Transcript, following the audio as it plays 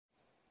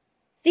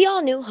The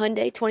all-new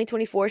Hyundai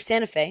 2024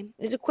 Santa Fe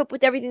is equipped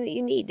with everything that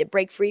you need to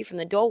break free from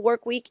the dull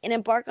work week and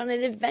embark on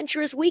an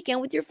adventurous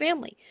weekend with your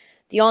family.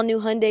 The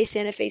all-new Hyundai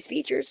Santa Fe's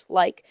features,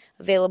 like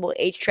available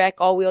H-Track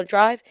all-wheel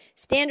drive,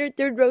 standard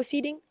third-row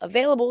seating,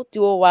 available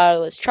dual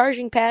wireless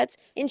charging pads,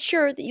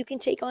 ensure that you can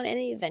take on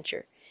any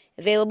adventure.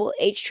 Available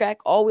H-Track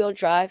all-wheel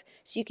drive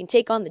so you can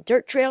take on the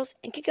dirt trails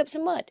and kick up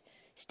some mud.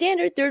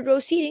 Standard third-row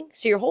seating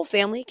so your whole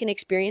family can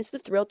experience the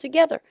thrill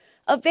together.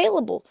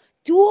 Available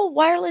dual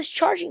wireless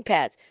charging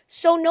pads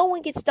so no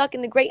one gets stuck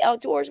in the great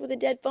outdoors with a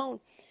dead phone.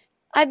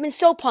 I've been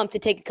so pumped to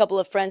take a couple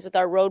of friends with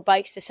our road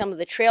bikes to some of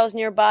the trails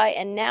nearby,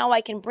 and now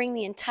I can bring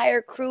the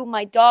entire crew,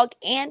 my dog,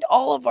 and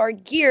all of our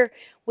gear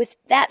with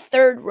that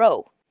third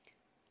row.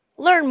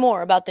 Learn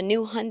more about the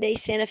new Hyundai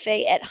Santa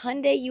Fe at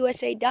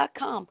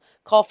HyundaiUSA.com.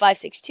 Call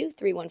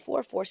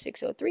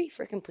 562-314-4603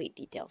 for complete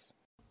details.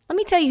 Let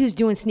me tell you who's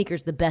doing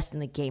sneakers the best in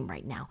the game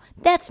right now.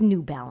 That's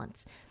New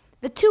Balance.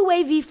 The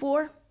two-way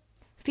V4,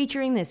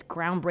 featuring this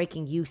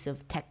groundbreaking use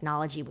of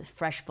technology with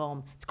fresh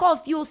foam. It's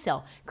called Fuel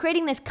Cell,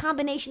 creating this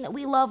combination that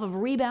we love of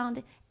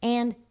rebound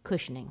and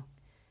cushioning.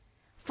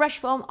 Fresh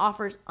foam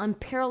offers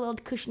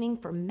unparalleled cushioning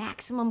for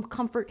maximum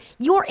comfort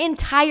your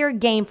entire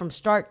game from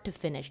start to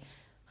finish.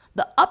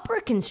 The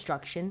upper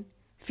construction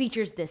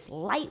features this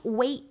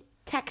lightweight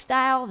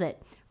textile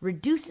that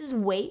reduces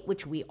weight,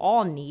 which we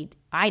all need,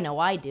 I know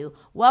I do,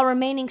 while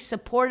remaining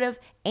supportive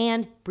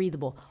and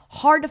breathable.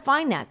 Hard to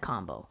find that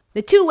combo.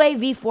 The two-way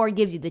V4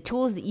 gives you the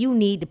tools that you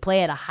need to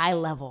play at a high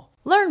level.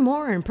 Learn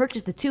more and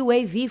purchase the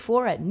two-way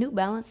V4 at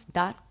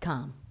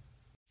newbalance.com.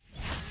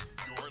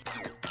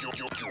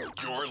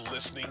 You're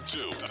listening to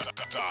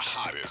the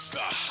hottest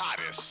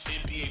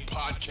NBA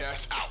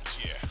podcast out.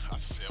 Yeah, I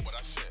said what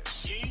I said.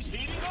 He's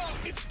heating up.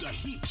 It's the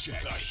Heat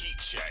Check. The Heat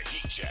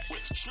Check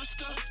with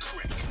Trista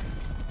Crick.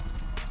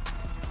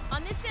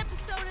 On this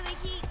episode of the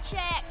Heat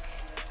Check,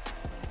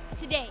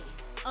 today,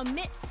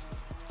 amidst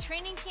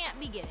training camp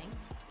beginning,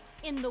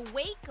 in the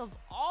wake of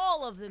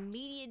all of the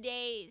media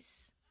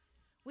days,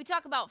 we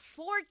talk about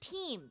 4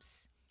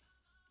 teams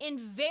in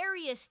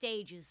various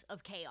stages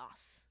of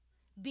chaos,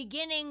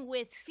 beginning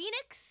with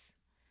Phoenix,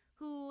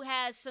 who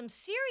has some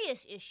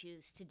serious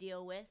issues to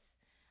deal with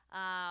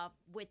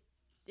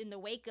in the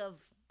wake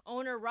of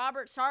owner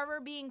Robert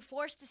Sarver being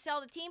forced to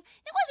sell the team.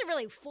 It wasn't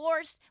really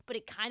forced, but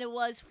it kind of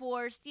was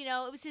forced. You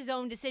know, it was his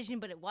own decision,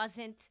 but it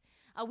wasn't.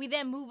 We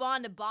then move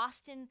on to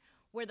Boston,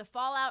 where the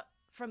fallout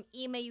from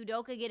Ime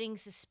Udoka getting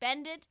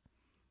suspended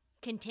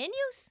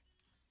continues.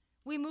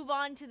 We move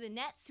on to the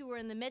Nets, who are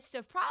in the midst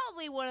of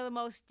probably one of the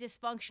most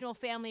dysfunctional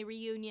family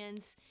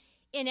reunions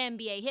in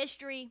NBA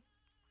history.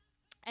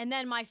 And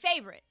then my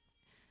favorite,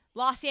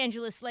 Los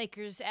Angeles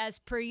Lakers, as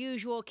per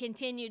usual,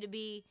 continue to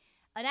be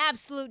an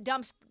absolute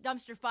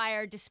dumpster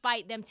fire,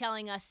 despite them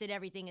telling us that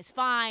everything is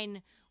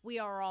fine. We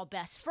are all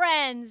best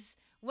friends,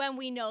 when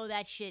we know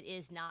that shit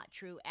is not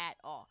true at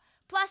all.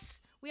 Plus,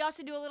 we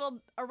also do a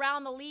little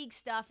around the league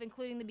stuff,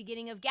 including the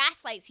beginning of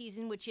Gaslight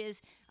season, which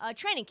is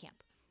training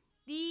camp.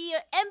 The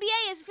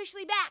NBA is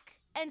officially back,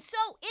 and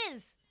so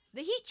is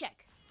the Heat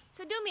Check.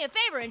 So do me a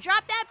favor and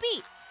drop that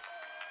beat.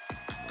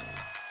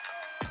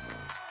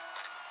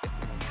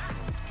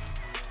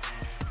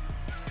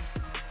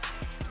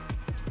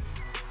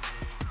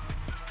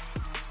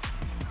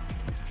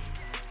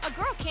 A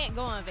girl can't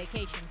go on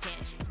vacation,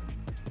 can she?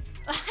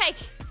 Like,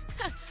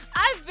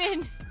 I've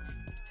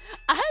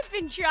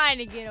been trying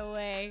to get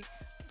away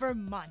for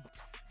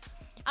months.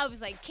 I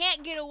was like,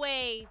 can't get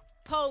away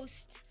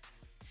post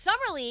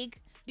Summer League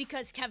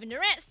because Kevin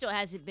Durant still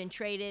hasn't been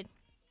traded.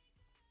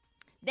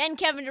 Then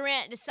Kevin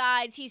Durant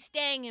decides he's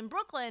staying in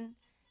Brooklyn,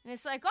 and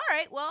it's like, all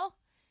right, well,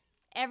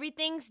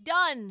 everything's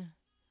done.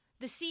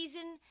 The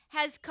season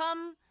has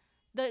come,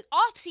 the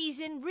off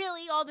season,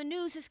 really, all the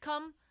news has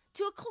come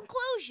to a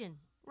conclusion,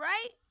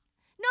 right?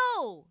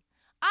 No,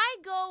 I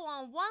go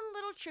on one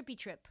little trippy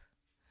trip.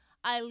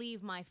 I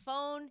leave my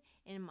phone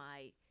in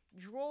my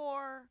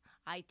drawer.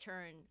 I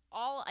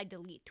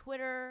delete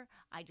Twitter.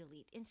 I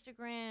delete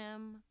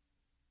Instagram.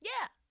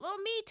 Yeah, little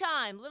me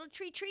time, little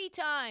tree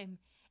time.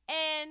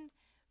 And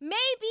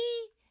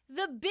maybe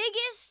the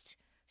biggest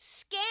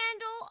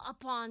scandal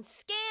upon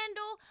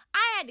scandal,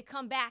 I had to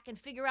come back and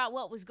figure out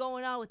what was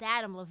going on with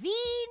Adam Levine.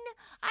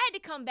 I had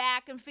to come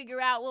back and figure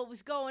out what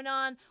was going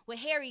on with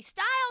Harry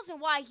Styles and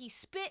why he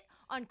spit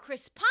on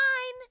Chris Pine.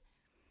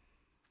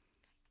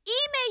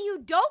 Ime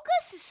Udoka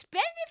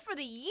suspended for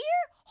the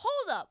year?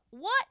 Hold up,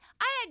 what?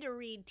 I had to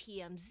read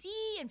TMZ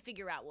and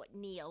figure out what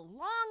Nia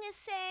Long is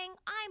saying.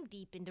 I'm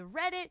deep into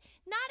Reddit.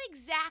 Not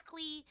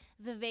exactly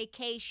the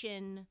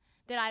vacation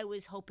that I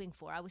was hoping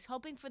for. I was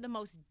hoping for the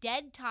most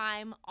dead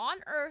time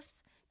on earth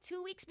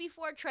 2 weeks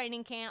before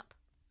training camp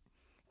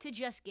to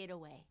just get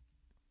away.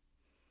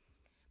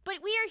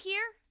 But we are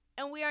here,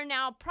 and we are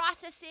now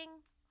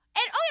processing.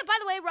 And, oh yeah, by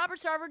the way, Robert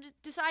Sarver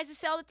decides to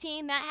sell the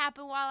team. That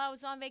happened while I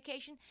was on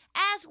vacation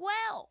as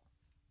well.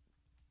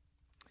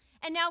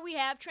 And now we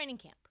have training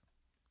camp,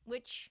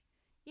 which,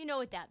 you know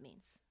what that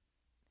means.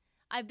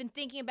 I've been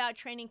thinking about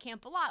training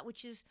camp a lot,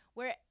 which is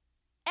where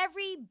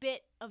every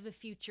bit of the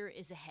future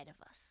is ahead of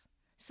us.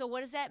 So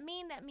what does that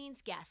mean? That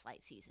means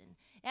gaslight season.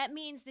 That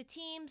means the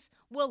teams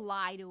will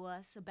lie to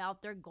us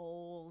about their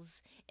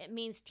goals. It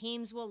means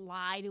teams will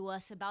lie to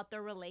us about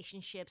their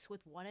relationships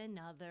with one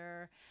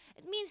another.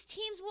 It means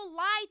teams will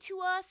lie to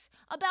us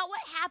about what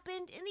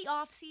happened in the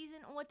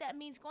offseason and what that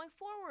means going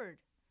forward.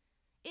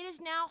 It is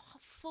now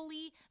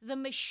fully,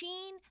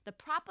 the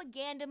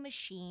propaganda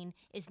machine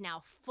is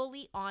now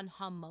fully on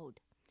hum mode.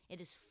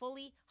 It is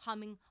fully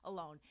humming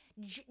alone,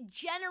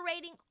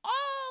 generating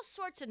all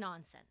sorts of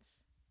nonsense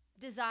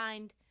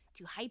designed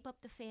to hype up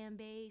the fan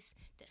base,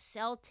 to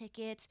sell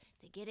tickets,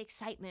 to get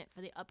excitement for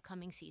the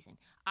upcoming season.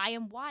 I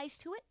am wise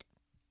to it,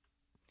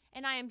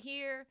 and I am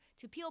here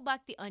to peel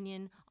back the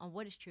onion on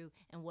what is true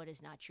and what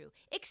is not true.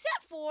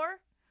 Except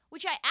for,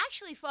 which I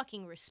actually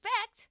fucking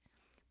respect,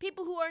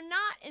 people who are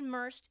not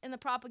immersed in the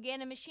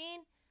propaganda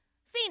machine.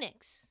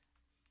 Phoenix,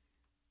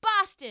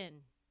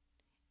 Boston,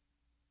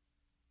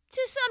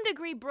 to some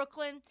degree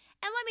Brooklyn, and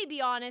let me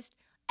be honest,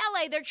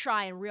 LA, they're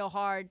trying real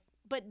hard,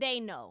 but they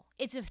know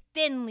it's a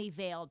thinly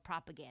veiled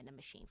propaganda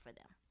machine for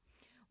them.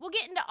 We'll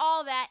get into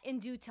all that in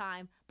due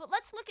time, but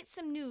let's look at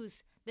some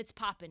news that's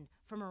popping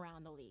from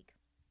around the league.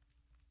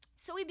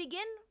 So we begin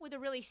with a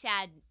really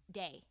sad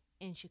day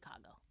in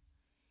Chicago.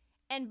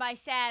 And by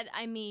sad,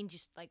 I mean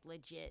just like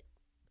legit,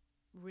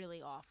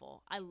 really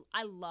awful.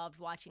 I loved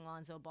watching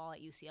Lonzo Ball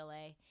at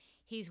UCLA.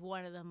 He's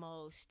one of the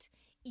most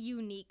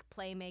unique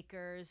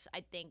playmakers.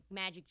 I think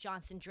Magic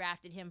Johnson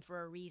drafted him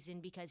for a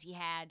reason because he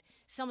had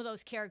some of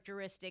those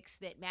characteristics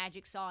that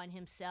Magic saw in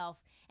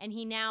himself, and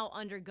he now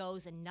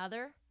undergoes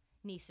another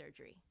knee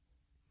surgery.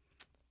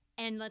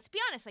 And let's be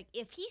honest, like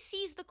if he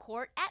sees the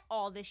court at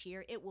all this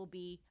year, it will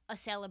be a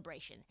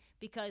celebration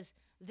because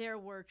there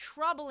were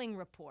troubling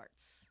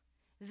reports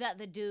that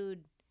the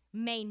dude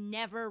may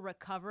never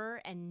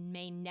recover and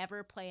may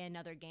never play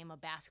another game of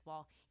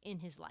basketball in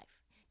his life.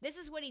 This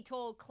is what he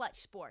told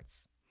Clutch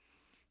Sports.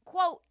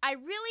 Quote, "I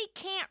really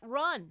can't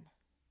run.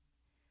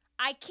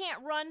 I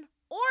can't run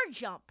or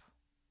jump.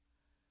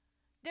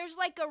 There's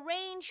like a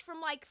range from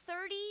like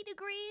 30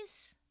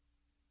 degrees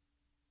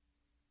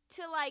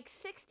to like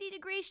 60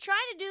 degrees. Trying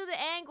to do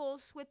the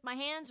angles with my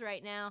hands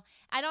right now.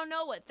 I don't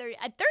know what 30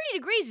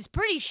 degrees is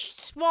pretty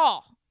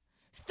small.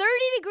 30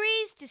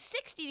 degrees to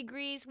 60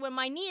 degrees when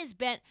my knee is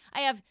bent,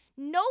 I have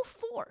no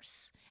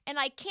force and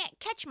I can't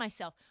catch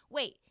myself.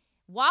 Wait,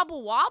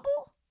 wobble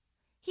wobble?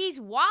 He's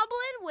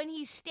wobbling when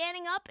he's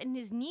standing up and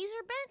his knees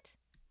are bent?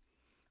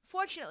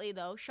 Fortunately,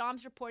 though,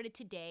 Shams reported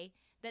today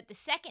that the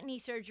second knee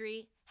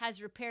surgery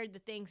has repaired the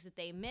things that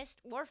they missed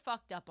or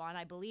fucked up on.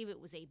 I believe it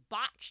was a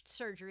botched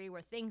surgery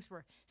where things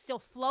were still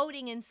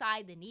floating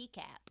inside the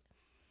kneecap.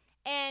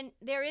 And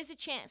there is a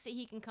chance that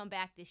he can come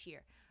back this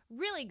year.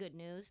 Really good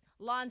news.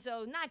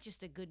 Lonzo, not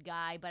just a good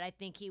guy, but I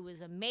think he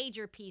was a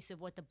major piece of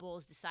what the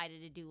Bulls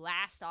decided to do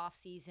last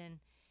offseason.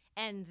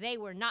 And they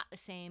were not the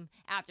same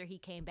after he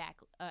came back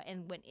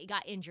and when he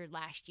got injured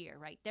last year,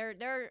 right?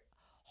 Their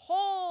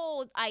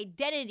whole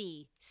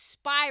identity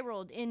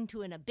spiraled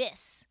into an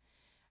abyss.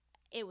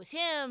 It was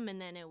him,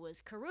 and then it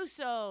was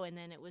Caruso, and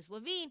then it was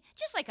Levine,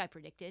 just like I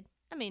predicted.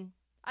 I mean,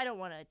 I don't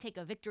want to take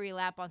a victory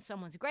lap on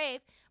someone's grave,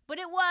 but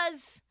it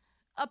was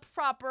a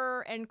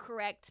proper and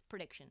correct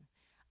prediction.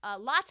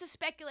 Lots of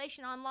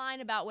speculation online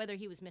about whether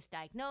he was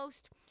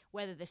misdiagnosed,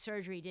 whether the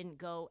surgery didn't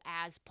go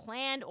as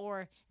planned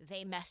or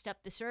they messed up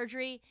the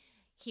surgery.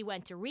 He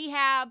went to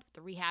rehab.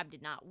 The rehab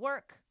did not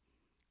work.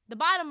 The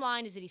bottom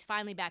line is that he's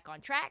finally back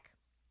on track,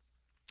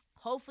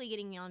 hopefully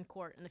getting on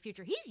court in the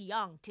future. He's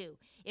young, too.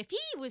 If he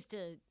was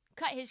to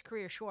cut his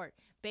career short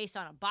based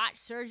on a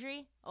botched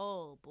surgery,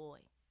 oh, boy.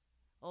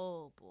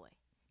 Oh, boy.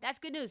 That's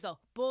good news, though.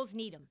 Bulls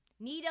need him.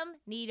 Need him,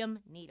 need him,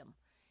 need him.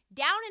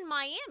 Down in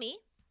Miami,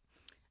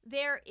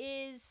 there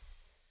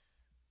is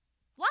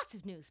lots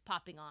of news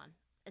popping on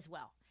as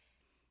well.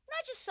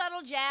 Not just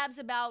subtle jabs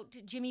about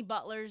Jimmy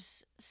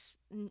Butler's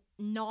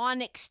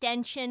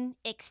non-extensions.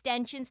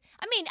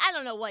 I mean, I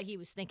don't know what he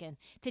was thinking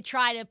to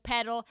try to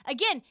peddle.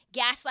 Again,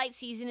 gaslight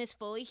season is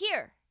fully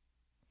here.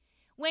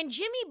 When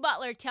Jimmy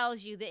Butler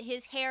tells you that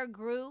his hair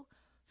grew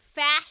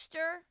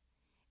faster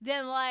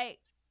than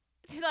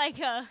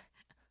faster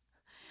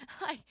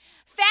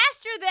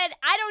than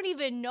I don't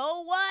even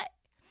know what,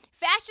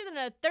 faster than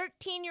a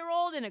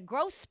 13-year-old in a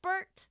growth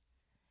spurt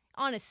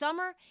on a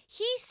summer,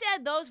 he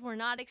said those were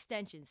not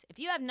extensions. If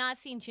you have not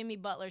seen Jimmy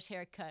Butler's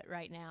haircut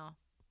right now,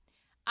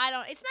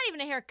 it's not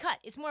even a haircut.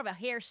 It's more of a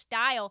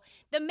hairstyle.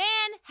 The man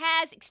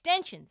has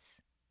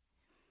extensions.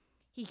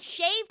 He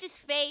shaved his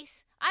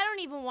face. I don't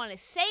even want to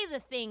say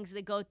the things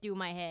that go through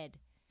my head.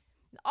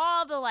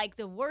 All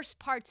the worst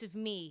parts of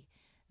me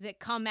that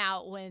come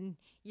out when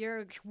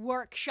you're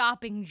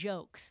workshopping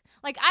jokes.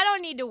 I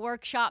don't need to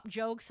workshop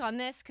jokes on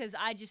this because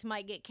I just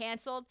might get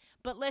canceled.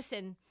 But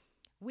listen,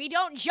 we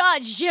don't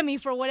judge Jimmy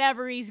for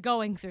whatever he's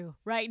going through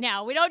right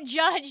now. We don't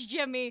judge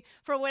Jimmy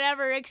for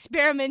whatever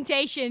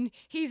experimentation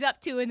he's up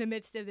to in the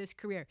midst of this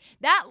career.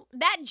 That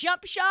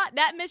jump shot,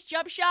 that missed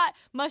jump shot,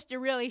 must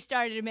have really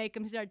started to make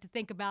him start to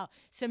think about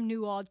some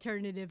new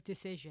alternative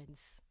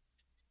decisions.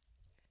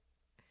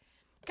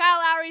 Kyle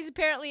Lowry's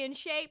apparently in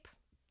shape.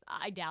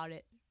 I doubt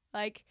it.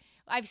 Like,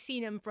 I've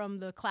seen him from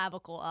the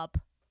clavicle up.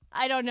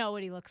 I don't know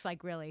what he looks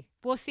like, really.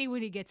 We'll see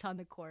when he gets on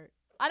the court.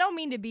 I don't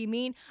mean to be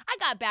mean. I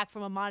got back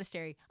from a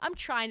monastery. I'm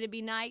trying to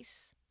be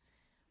nice.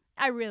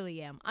 I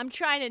really am. I'm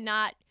trying to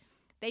not.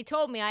 They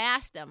told me, I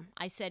asked them,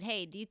 I said,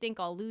 hey, do you think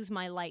I'll lose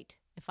my light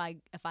if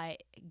I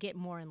get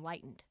more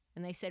enlightened?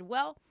 And they said,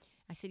 well,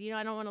 I said,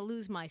 I don't want to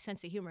lose my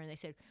sense of humor. And they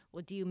said,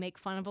 well, do you make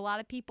fun of a lot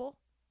of people?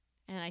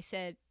 And I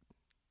said,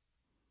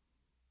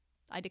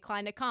 I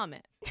declined to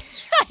comment.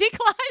 I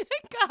declined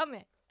to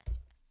comment.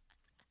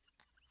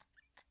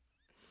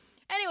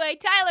 Anyway,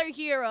 Tyler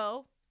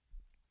Hero.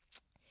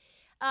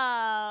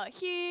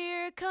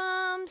 Here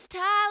comes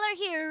Tyler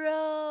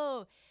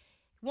Hero.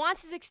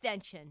 Wants his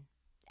extension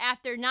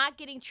after not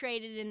getting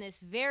traded in this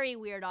very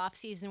weird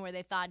offseason where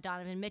they thought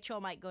Donovan Mitchell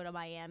might go to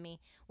Miami.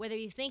 Whether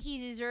you think he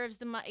deserves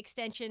the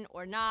extension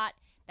or not,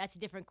 that's a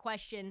different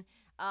question.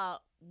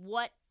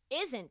 What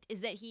isn't is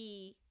that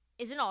he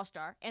is an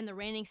all-star and the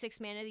reigning sixth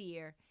man of the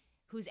year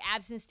whose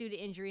absence due to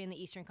injury in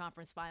the Eastern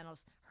Conference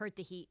Finals hurt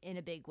the Heat in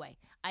a big way.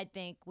 I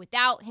think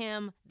without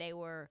him, they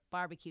were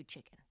barbecue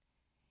chicken.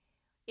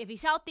 If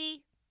he's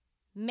healthy,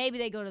 maybe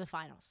they go to the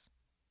finals.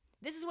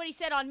 This is what he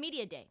said on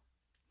Media Day.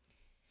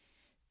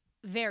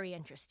 Very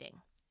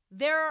interesting.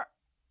 There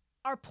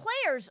are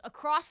players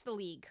across the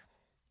league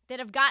that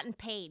have gotten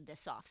paid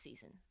this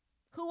offseason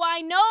who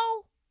I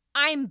know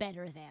I'm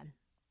better than.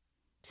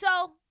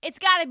 So it's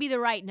got to be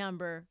the right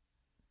number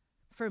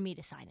for me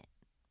to sign it.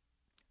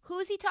 Who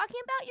is he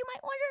talking about, you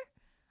might wonder?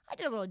 I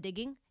did a little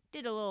digging.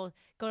 Go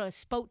to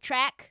Spoke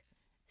Track,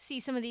 see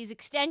some of these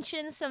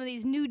extensions, some of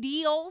these new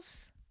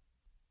deals.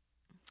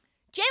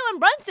 Jalen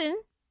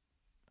Brunson,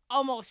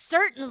 almost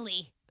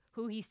certainly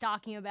who he's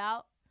talking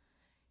about,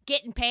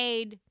 getting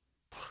paid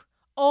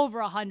over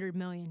 $100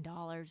 million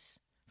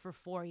for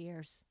 4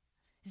 years.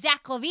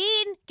 Zach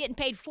LaVine getting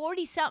paid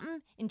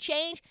 40-something and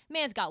change.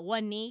 Man's got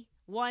one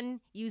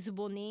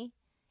usable knee.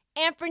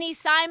 Anthony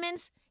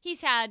Simons,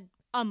 he's had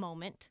a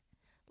moment.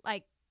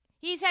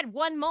 He's had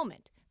one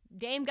moment.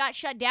 Dame got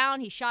shut down.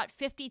 He shot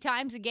 50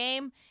 times a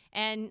game.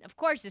 And, of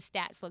course, his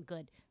stats look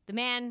good. The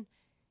man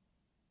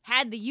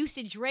had the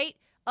usage rate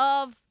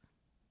of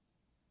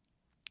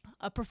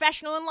a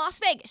professional in Las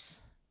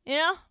Vegas. You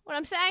know what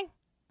I'm saying?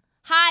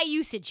 High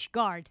usage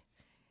guard.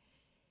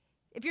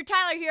 If you're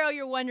Tyler Hero,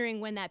 you're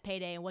wondering when that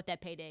payday and what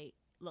that payday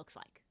looks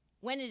like.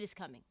 When it is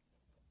coming.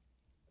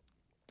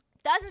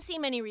 Doesn't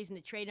seem any reason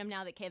to trade him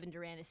now that Kevin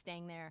Durant is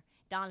staying there.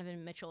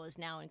 Donovan Mitchell is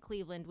now in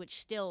Cleveland,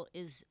 which still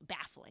is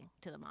baffling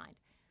to the mind.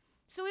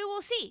 So we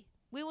will see.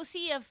 We will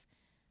see if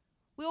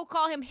we will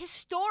call him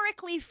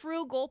historically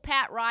frugal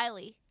Pat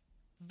Riley.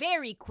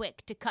 Very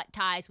quick to cut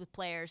ties with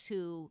players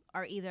who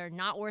are either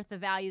not worth the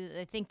value that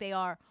they think they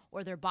are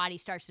or their body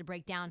starts to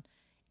break down,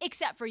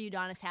 except for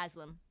Udonis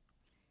Haslem.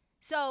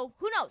 So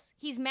who knows?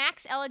 He's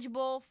max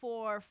eligible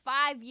for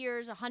 5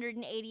 years,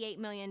 $188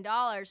 million.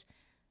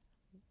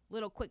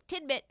 Little quick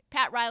tidbit,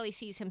 Pat Riley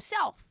sees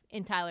himself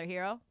in Tyler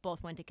Hero.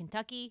 Both went to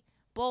Kentucky.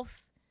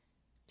 Both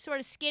sort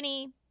of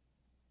skinny.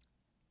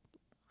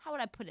 How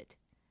would I put it?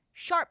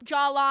 Sharp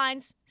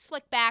jawlines,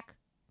 slick back,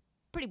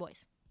 pretty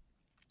boys.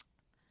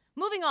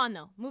 Moving on.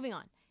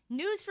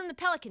 News from the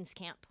Pelicans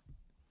camp.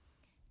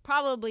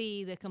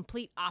 Probably the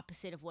complete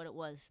opposite of what it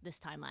was this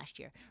time last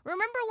year.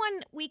 Remember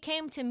when we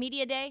came to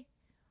Media Day?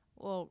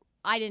 Well,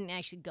 I didn't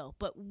actually go,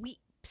 but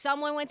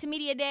someone went to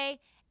Media Day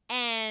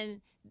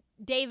and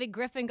David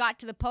Griffin got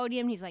to the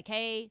podium. He's like,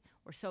 hey,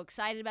 we're so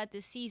excited about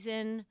this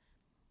season.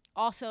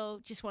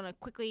 Also, just want to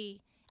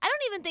quickly, I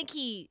don't even think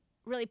he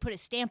really put a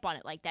stamp on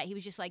it like that. He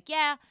was just like,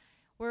 yeah,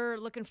 we're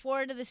looking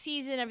forward to the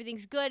season.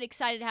 Everything's good.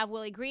 Excited to have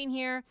Willie Green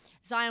here.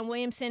 Zion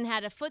Williamson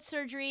had a foot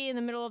surgery in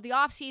the middle of the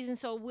offseason,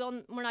 so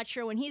we're not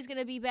sure when he's going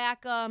to be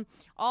back.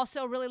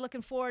 Also, really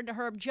looking forward to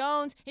Herb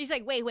Jones. He's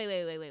like, wait.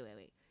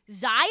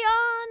 Zion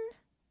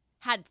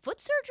had foot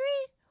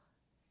surgery?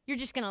 You're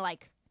just going to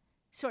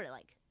sort of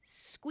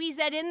squeeze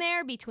that in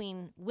there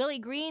between Willie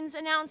Green's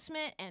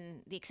announcement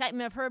and the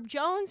excitement of Herb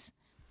Jones?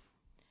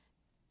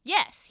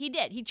 Yes, he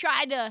did. He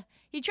tried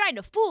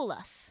to fool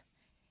us.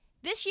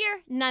 This year,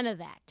 none of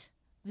that.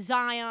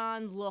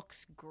 Zion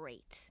looks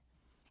great.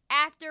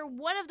 After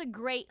one of the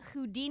great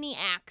Houdini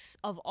acts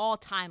of all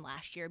time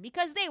last year,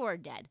 because they were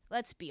dead,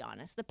 let's be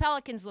honest. The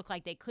Pelicans look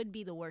like they could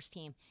be the worst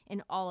team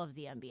in all of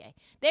the NBA.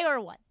 They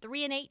were,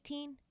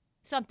 3-18?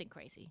 Something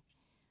crazy.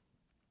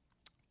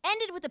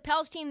 Ended with a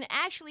Pels team that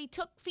actually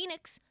took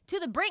Phoenix to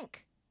the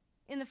brink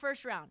in the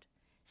first round.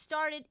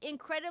 Started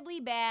incredibly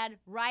bad,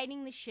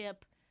 riding the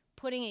ship,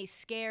 putting a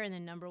scare in the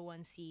number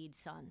 1 seed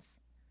Suns.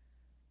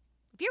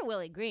 If you're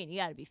Willie Green, you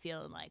got to be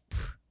feeling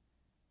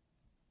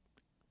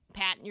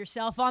patting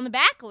yourself on the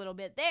back a little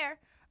bit there.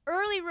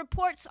 Early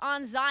reports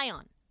on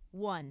Zion.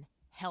 1,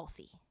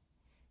 healthy.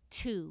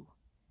 2,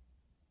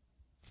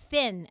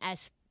 thin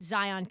as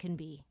Zion can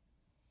be.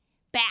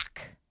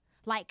 Back.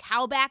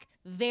 How back?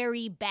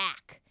 Very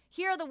back.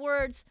 Here are the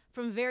words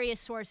from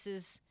various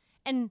sources,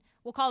 and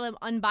we'll call them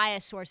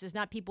unbiased sources,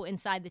 not people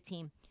inside the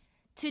team,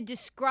 to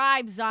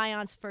describe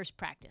Zion's first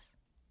practice.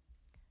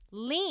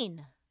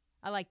 Lean,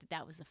 I like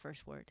that was the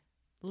first word.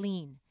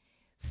 Lean.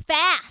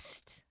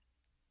 Fast.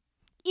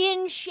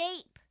 In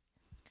shape.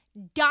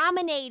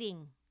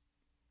 Dominating.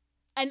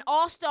 An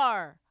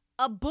all-star.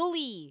 A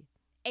bully.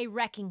 A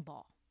wrecking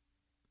ball.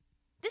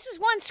 This was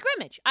one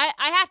scrimmage. I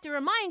have to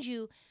remind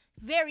you,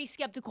 very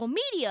skeptical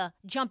media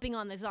jumping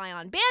on the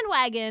Zion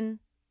bandwagon,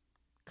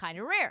 kind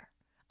of rare.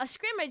 A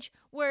scrimmage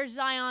where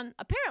Zion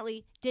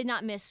apparently did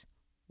not miss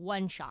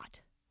one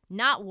shot.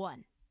 Not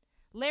one.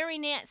 Larry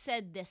Nance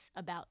said this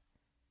about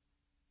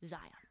Zion.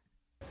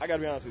 I got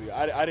to be honest with you.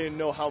 I didn't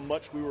know how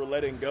much we were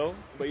letting go.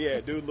 But,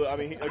 yeah, dude, look, I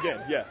mean,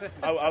 again, yeah.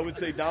 I would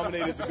say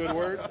dominate is a good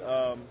word.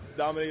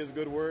 Dominate is a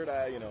good word.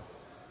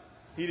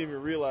 He didn't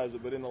even realize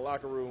it, but in the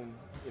locker room,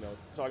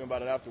 talking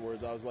about it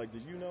afterwards, I was like,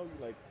 did you know,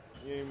 you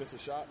didn't even miss a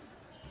shot?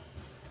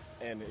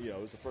 And, it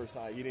was the first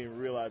time. He didn't even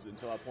realize it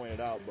until I pointed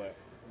out. But,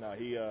 no,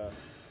 he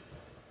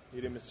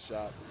didn't miss a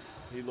shot.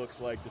 He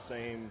looks like the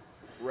same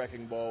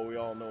wrecking ball we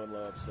all know and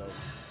love. So,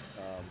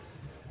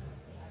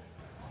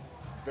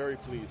 very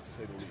pleased, to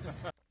say the least.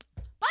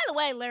 By the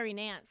way, Larry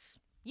Nance,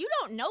 you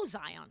don't know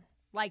Zion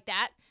like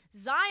that.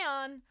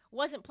 Zion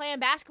wasn't playing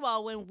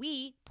basketball when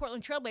we,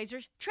 Portland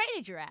Trailblazers,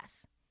 traded your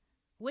ass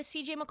with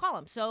C.J.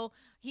 McCollum. So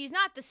he's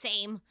not the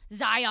same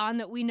Zion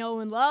that we know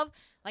and love.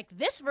 Like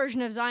this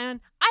version of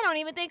Zion, I don't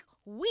even think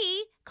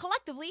we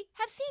collectively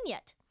have seen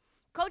yet.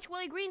 Coach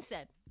Willie Green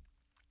said,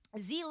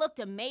 Z looked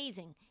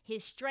amazing.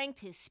 His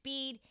strength, his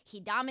speed, he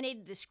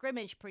dominated the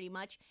scrimmage pretty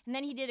much, and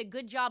then he did a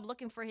good job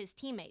looking for his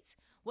teammates.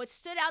 What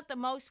stood out the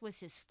most was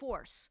his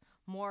force,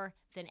 more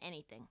than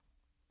anything.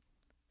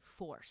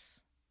 Force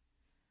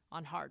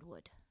on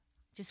hardwood.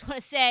 Just want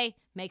to say,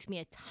 makes me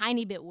a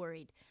tiny bit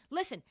worried.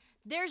 Listen,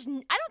 I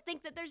don't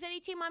think that there's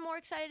any team I'm more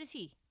excited to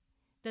see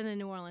than the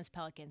New Orleans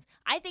Pelicans.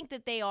 I think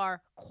that they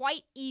are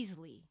quite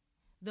easily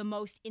the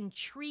most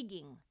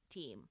intriguing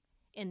team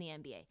in the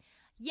NBA.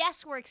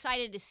 Yes, we're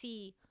excited to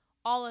see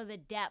all of the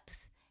depth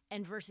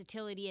and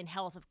versatility and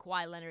health of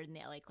Kawhi Leonard and the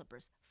LA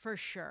Clippers, for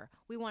sure.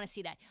 We want to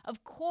see that.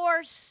 Of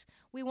course,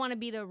 we want to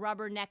be the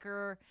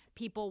rubbernecker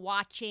people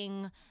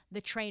watching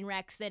the train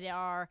wrecks that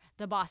are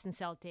the Boston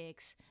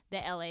Celtics, the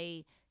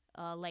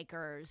LA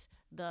Lakers,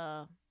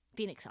 the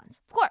Phoenix Suns.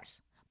 Of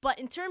course. But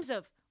in terms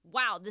of,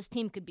 wow, this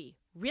team could be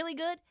really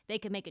good, they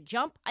could make a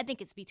jump, I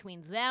think it's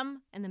between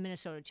them and the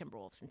Minnesota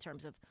Timberwolves in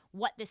terms of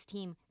what this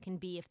team can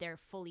be if they're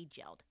fully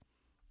gelled.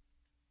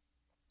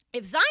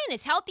 If Zion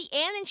is healthy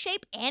and in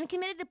shape and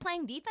committed to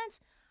playing defense,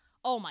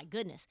 oh my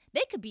goodness,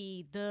 they could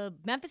be the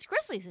Memphis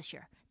Grizzlies this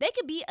year. They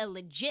could be a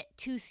legit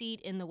 2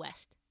 seed in the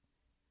West.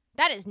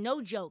 That is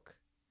no joke.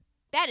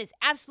 That is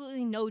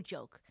absolutely no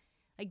joke.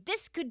 Like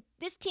this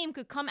team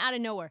could come out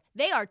of nowhere.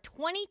 They are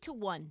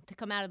 20-1 to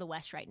come out of the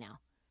West right now.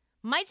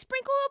 Might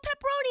sprinkle a little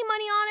pepperoni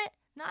money on it.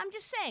 No, I'm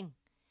just saying.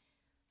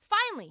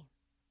 Finally,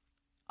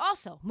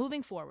 also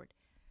moving forward,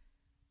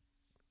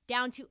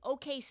 down to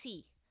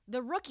OKC.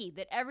 The rookie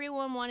that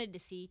everyone wanted to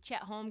see,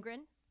 Chet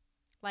Holmgren,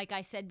 like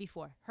I said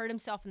before, hurt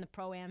himself in the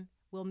Pro-Am,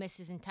 will miss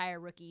his entire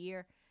rookie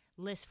year.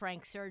 Liz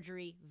Frank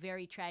surgery,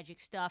 very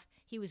tragic stuff.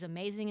 He was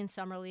amazing in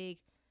Summer League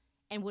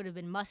and would have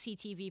been must-see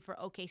TV for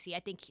OKC. I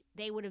think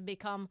they would have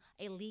become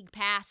a League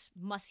Pass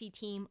must-see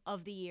team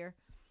of the year.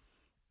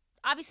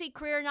 Obviously,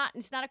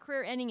 it's not a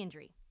career-ending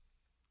injury.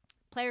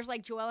 Players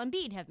like Joel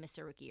Embiid have missed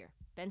their rookie year.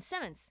 Ben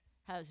Simmons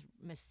has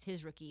missed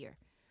his rookie year.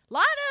 A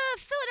lot of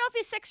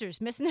Philadelphia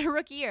Sixers missing their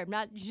rookie year. I'm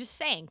not just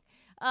saying.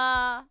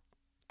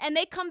 And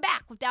they come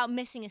back without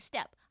missing a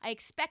step. I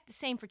expect the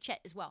same for Chet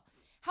as well.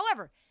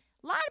 However,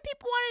 a lot of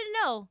people wanted to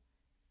know,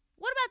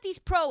 what about these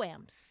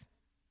Pro-Ams?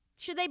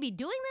 Should they be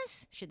doing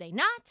this? Should they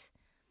not?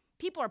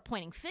 People are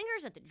pointing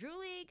fingers at the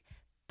Drew League,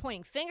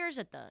 pointing fingers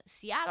at the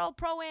Seattle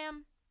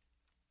Pro-Am.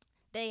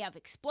 They have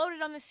exploded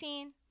on the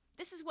scene.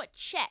 This is what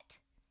Chet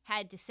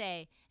had to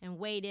say and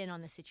weighed in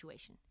on the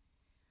situation.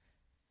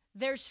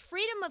 There's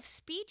freedom of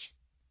speech.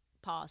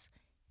 Pause.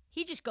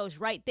 He just goes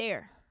right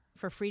there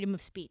for freedom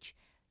of speech.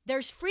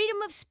 There's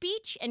freedom of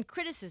speech and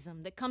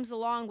criticism that comes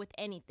along with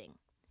anything.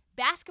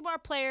 Basketball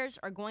players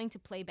are going to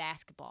play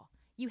basketball.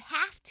 You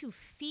have to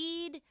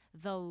feed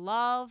the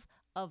love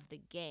of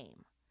the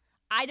game.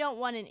 I don't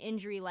want an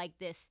injury like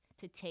this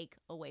to take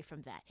away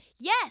from that.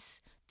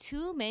 Yes,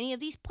 too many of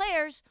these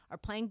players are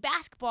playing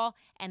basketball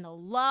and the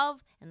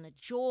love and the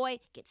joy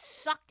gets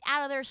sucked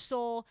out of their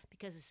soul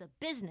because it's a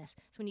business.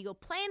 So when you go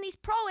play in these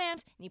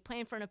Pro-Ams and you play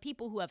in front of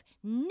people who have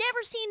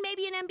never seen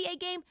maybe an NBA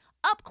game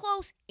up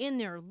close in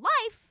their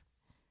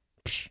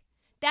life,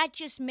 that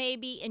just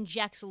maybe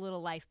injects a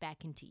little life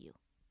back into you.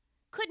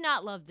 Could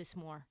not love this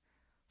more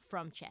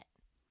from Chet.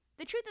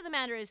 The truth of the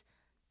matter is,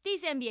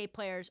 these NBA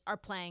players are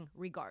playing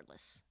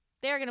regardless.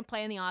 They're going to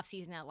play in the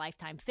offseason at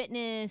Lifetime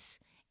Fitness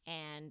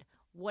and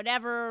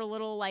whatever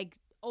little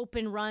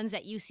open runs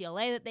at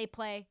UCLA that they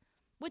play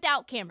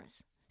without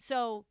cameras.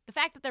 So the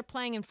fact that they're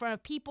playing in front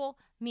of people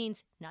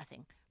means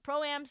nothing.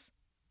 Pro-Ams,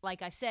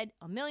 like I've said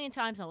a million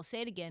times, and I will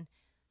say it again,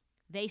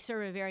 they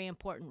serve a very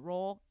important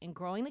role in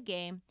growing the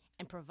game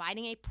and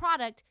providing a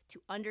product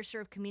to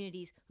underserved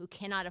communities who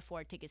cannot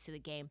afford tickets to the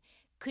game.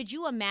 Could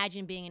you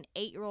imagine being an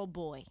 8-year-old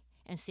boy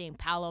and seeing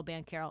Paolo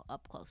Banchero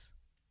up close.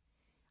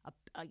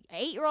 A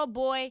 8-year-old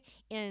boy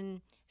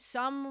in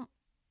some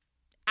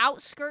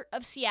outskirt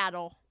of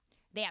Seattle.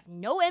 They have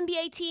no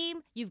NBA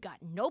team. You've got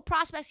no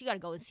prospects. You got to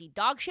go and see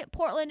dog shit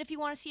Portland if you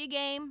want to see a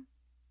game.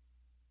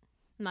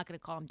 I'm not going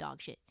to call them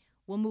dog shit.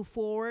 We'll move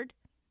forward.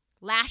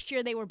 Last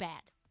year they were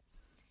bad.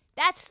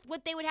 That's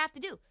what they would have to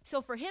do.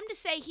 So for him to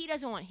say he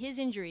doesn't want his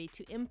injury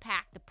to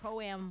impact the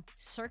Pro-Am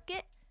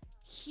circuit,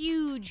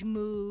 huge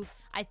move.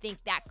 I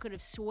think that could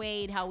have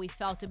swayed how we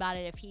felt about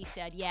it if he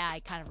said, yeah, I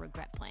kind of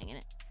regret playing in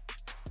it.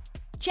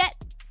 Chet,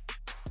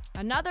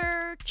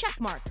 another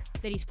check mark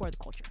that he's for the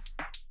culture.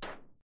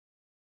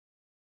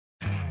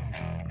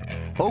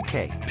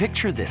 Okay,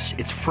 picture this.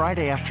 It's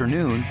Friday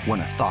afternoon when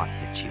a thought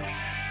hits you.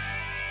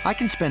 I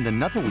can spend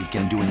another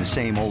weekend doing the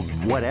same old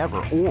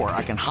whatever, or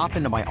I can hop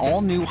into my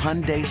all-new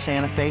Hyundai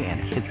Santa Fe and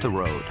hit the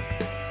road.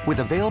 With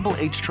available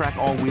H-Track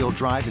all-wheel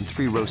drive and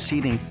 3-row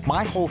seating,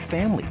 my whole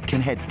family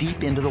can head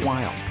deep into the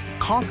wild.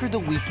 Conquer the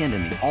weekend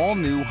in the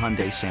all-new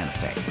Hyundai Santa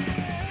Fe.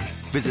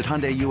 Visit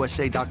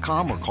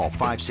HyundaiUSA.com or call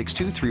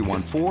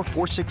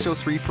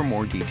 562-314-4603 for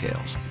more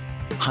details.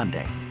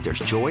 Hyundai, there's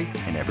joy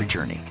in every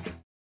journey.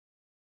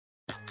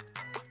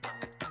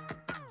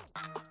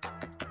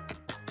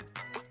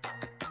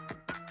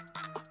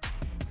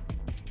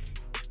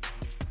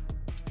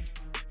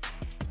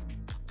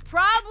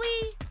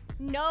 Probably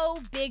no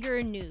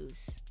bigger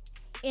news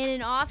in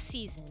an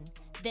offseason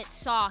that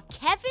saw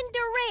Kevin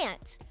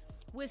Durant,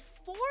 with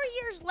 4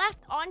 years left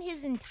on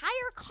his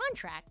entire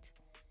contract,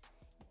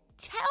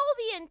 tell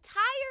the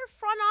entire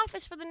front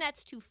office for the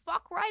Nets to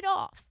fuck right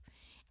off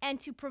and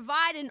to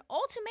provide an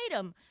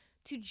ultimatum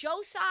to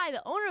Joe Tsai,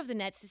 the owner of the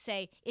Nets, to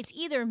say, it's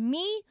either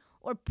me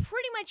or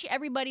pretty much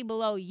everybody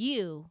below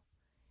you,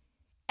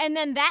 and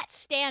then that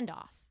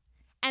standoff,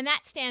 and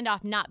that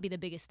standoff not be the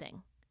biggest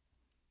thing.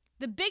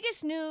 The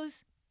biggest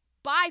news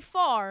by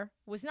far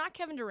was not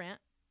Kevin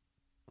Durant,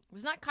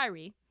 was not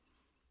Kyrie,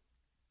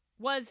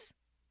 was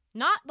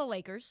not the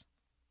Lakers,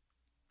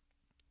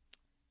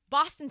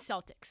 Boston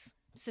Celtics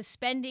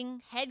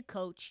suspending head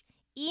coach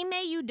Ime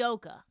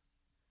Udoka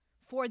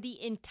for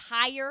the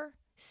entire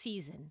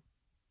season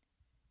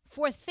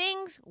for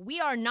things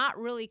we are not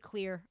really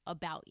clear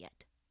about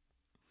yet.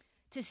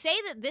 To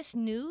say that this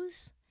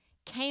news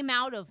came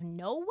out of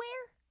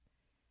nowhere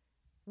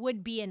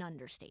would be an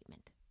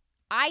understatement.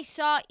 I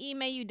saw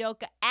Ime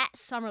Udoka at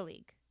Summer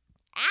League,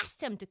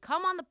 asked him to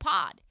come on the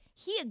pod.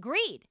 He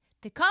agreed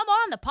to come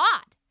on the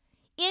pod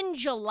in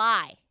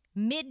July.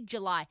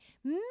 Mid-July,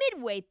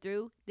 midway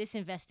through this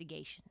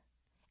investigation.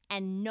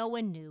 And no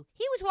one knew.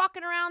 He was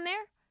walking around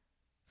there,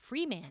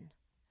 free man.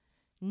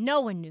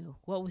 No one knew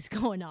what was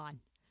going on.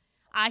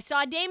 I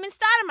saw Damon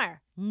Stoudemire,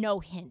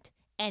 no hint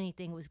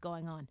anything was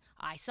going on.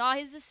 I saw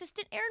his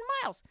assistant Aaron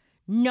Miles,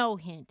 no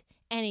hint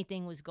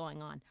anything was going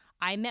on.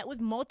 I met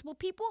with multiple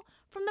people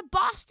from the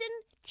Boston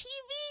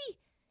TV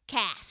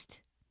cast.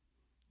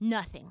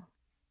 Nothing.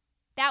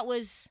 That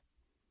was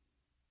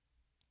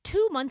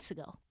 2 months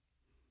ago.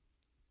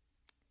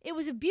 It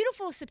was a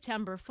beautiful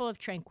September full of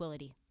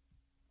tranquility.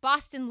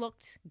 Boston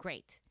looked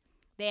great.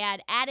 They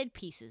had added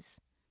pieces.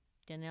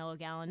 Danilo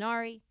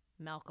Gallinari,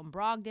 Malcolm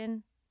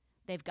Brogdon.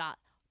 They've got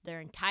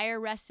their entire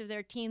rest of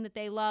their team that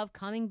they love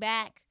coming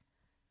back.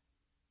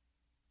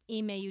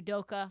 Ime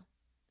Udoka,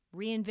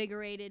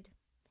 reinvigorated.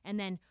 And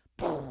then,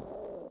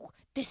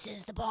 this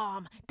is the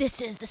bomb.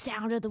 This is the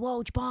sound of the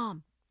Woj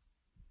bomb.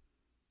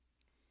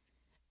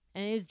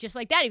 And it was just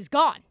like that. He was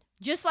gone.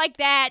 Just like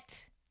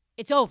that,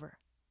 it's over.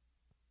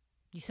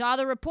 You saw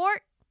the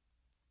report.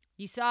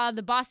 You saw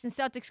the Boston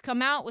Celtics come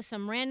out with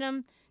some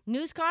random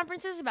news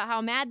conferences about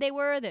how mad they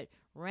were that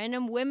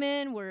random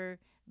women were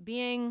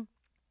being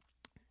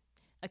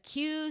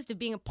accused of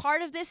being a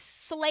part of this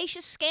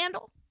salacious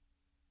scandal.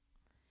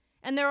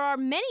 And there are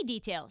many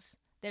details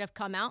that have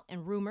come out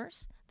and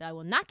rumors that I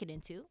will not get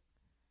into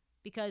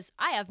because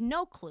I have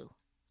no clue.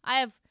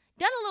 I have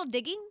done a little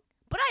digging,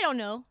 but I don't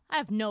know. I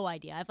have no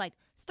idea. I have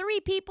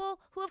 3 people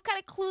who have kind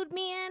of clued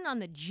me in on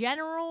the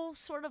general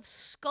sort of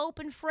scope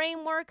and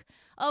framework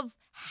of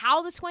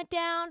how this went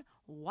down,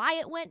 why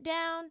it went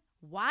down,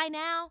 why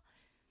now.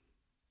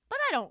 But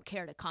I don't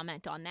care to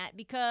comment on that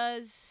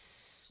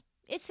because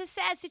it's a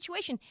sad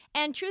situation.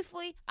 And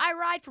truthfully, I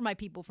ride for my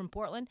people from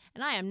Portland,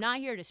 and I am not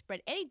here to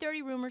spread any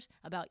dirty rumors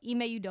about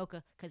Ime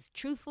Udoka because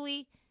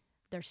truthfully,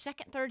 they're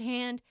second, third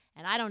hand,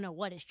 and I don't know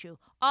what is true.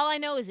 All I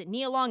know is that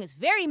Nia Long is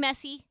very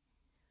messy,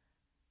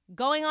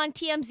 going on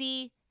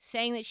TMZ,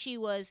 saying that she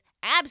was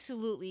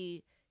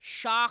absolutely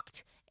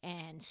shocked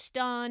and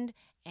stunned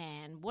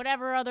and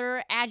whatever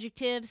other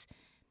adjectives,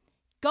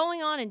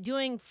 going on and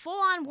doing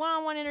full-on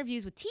one-on-one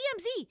interviews with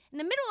TMZ in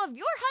the middle of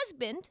your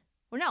husband,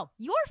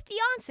 your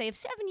fiance of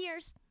 7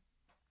 years,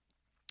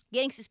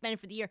 getting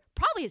suspended for the year,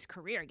 probably his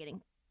career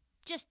getting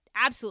just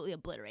absolutely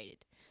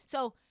obliterated.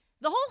 So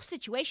the whole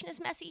situation is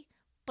messy,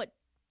 but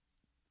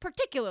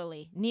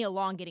particularly Nia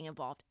Long getting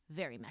involved,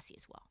 very messy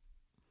as well.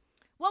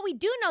 What we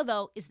do know,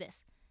 though, is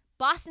this.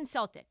 Boston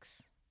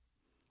Celtics.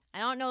 I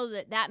don't know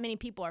that many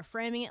people are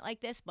framing it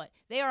like this, but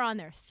they are on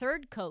their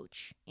 3rd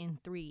coach in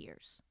 3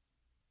 years.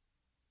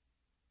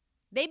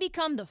 They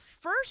become the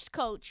first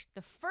coach,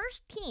 the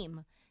first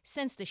team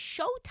since the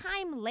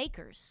Showtime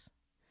Lakers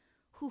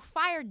who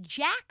fired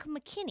Jack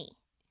McKinney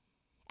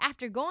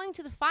after going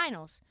to the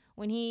finals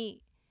when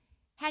he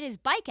had his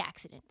bike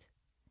accident.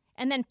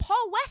 And then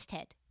Paul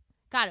Westhead.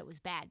 God, it was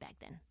bad back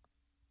then.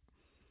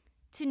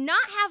 To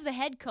not have the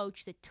head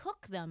coach that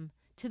took them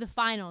to the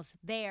finals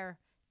there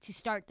to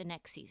start the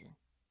next season.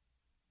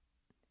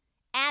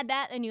 Add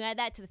that, and you add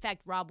that to the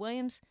fact Rob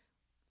Williams,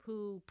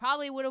 who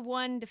probably would have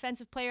won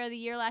Defensive Player of the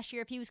Year last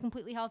year if he was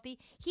completely healthy,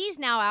 he's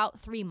now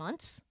out 3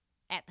 months,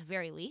 at the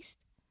very least,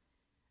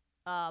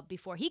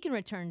 before he can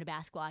return to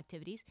basketball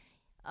activities.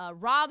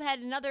 Rob had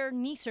another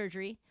knee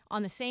surgery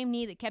on the same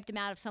knee that kept him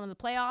out of some of the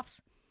playoffs.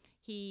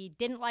 He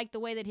didn't like the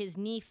way that his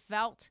knee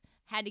felt,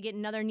 had to get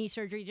another knee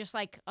surgery just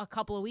like a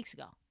couple of weeks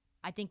ago.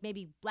 I think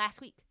maybe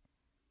last week.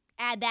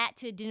 Add that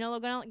to Danilo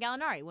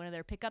Gallinari, one of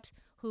their pickups,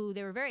 who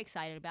they were very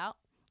excited about.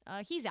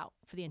 He's out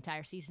for the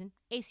entire season.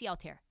 ACL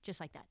tear, just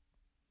like that.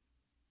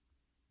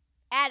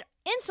 Add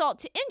insult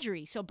to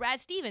injury. So Brad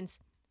Stevens,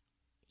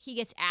 he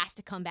gets asked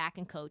to come back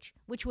and coach,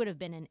 which would have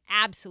been an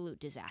absolute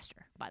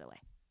disaster, by the way.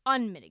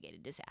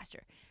 Unmitigated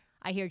disaster.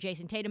 I hear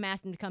Jason Tatum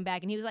asked him to come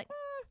back, and he was like,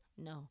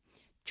 no.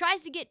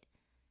 Tries to get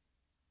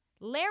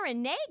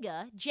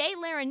Jay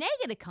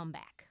Larinaga to come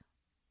back.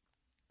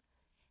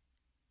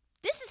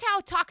 This is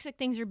how toxic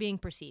things are being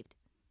perceived.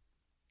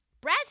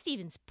 Brad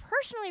Stevens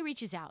personally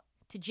reaches out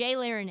to Jay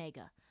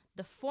Larinaga,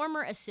 the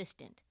former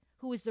assistant,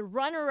 who was the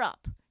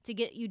runner-up to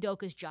get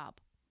Udoka's job,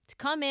 to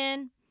come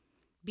in,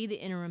 be the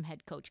interim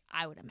head coach,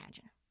 I would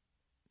imagine.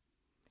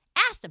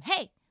 Asked him,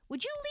 hey,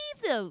 would you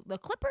leave the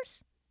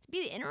Clippers to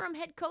be the interim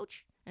head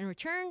coach and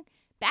return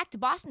back to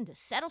Boston to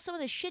settle some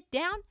of this shit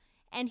down?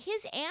 And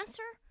his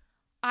answer,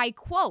 I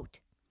quote,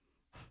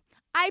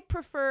 I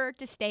prefer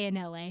to stay in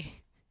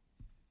L.A.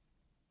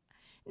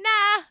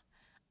 Nah,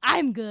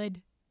 I'm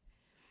good.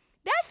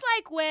 That's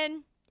like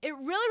when, it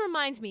really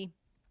reminds me,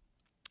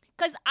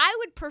 because I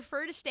would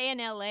prefer to stay in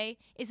L.A.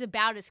 is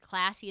about as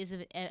classy as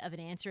of an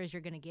answer as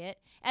you're going to get.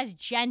 As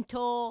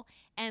gentle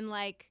and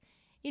like,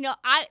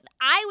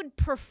 I would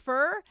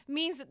prefer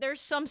means that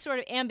there's some sort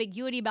of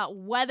ambiguity about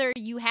whether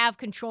you have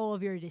control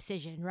of your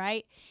decision,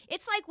 right?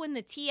 It's like when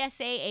the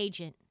TSA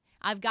agent,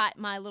 I've got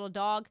my little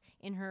dog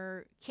in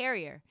her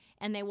carrier,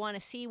 and they want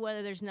to see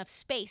whether there's enough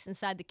space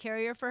inside the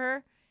carrier for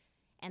her,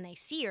 and they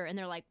see her, and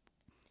they're like,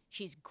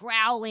 she's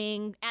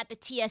growling at the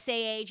TSA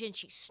agent,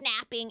 she's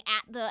snapping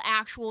at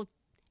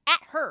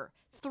her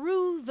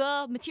through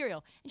the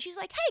material. And she's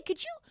like, hey,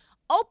 could you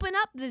open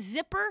up the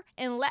zipper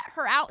and let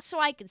her out so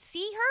I could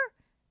see her?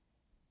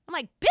 I'm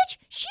like, bitch,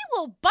 she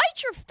will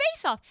bite your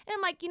face off. And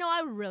I'm like,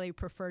 I would really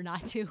prefer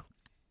not to.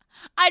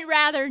 I'd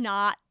rather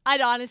not.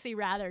 I'd honestly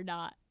rather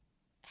not.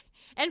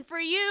 And for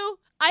you,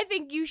 I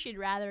think you should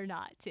rather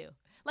not too.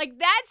 Like,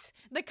 that's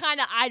the kind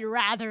of I'd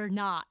rather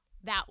not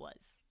that was.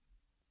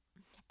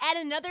 Add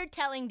another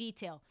telling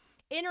detail.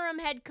 Interim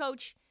head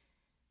coach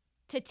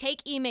to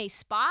take Ime's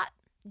spot,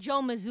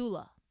 Joe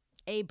Mazzulla,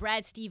 a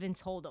Brad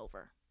Stevens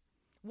holdover.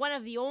 One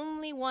of the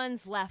only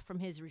ones left from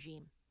his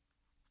regime.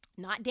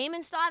 Not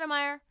Damon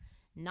Stoudemire,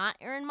 not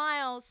Aaron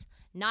Miles,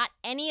 not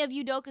any of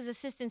Udoka's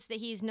assistants that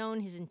he's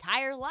known his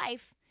entire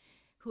life,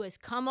 who has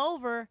come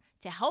over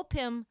to help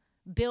him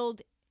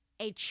build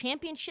a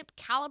championship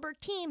caliber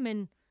team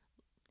in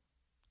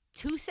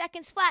 2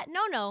 seconds flat.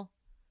 No.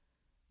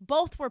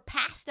 Both were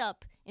passed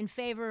up in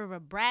favor of a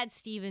Brad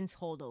Stevens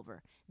holdover.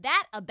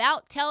 That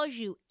about tells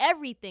you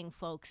everything,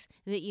 folks,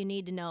 that you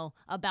need to know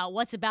about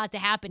what's about to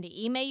happen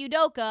to Ime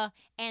Udoka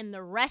and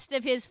the rest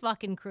of his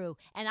fucking crew.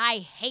 And I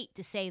hate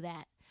to say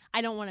that.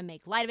 I don't want to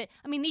make light of it.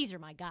 I mean, these are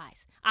my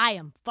guys. I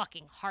am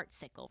fucking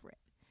heartsick over it.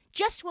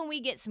 Just when we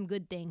get some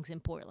good things in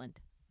Portland.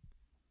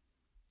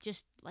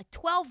 Just like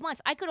 12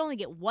 months. I could only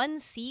get 1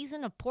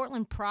 season of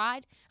Portland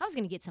Pride. I was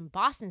going to get some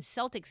Boston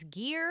Celtics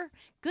gear.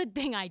 Good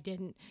thing I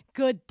didn't.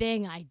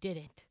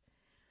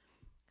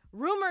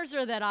 Rumors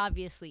are that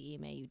obviously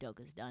Ime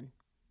Udoka's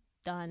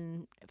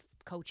done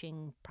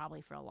coaching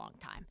probably for a long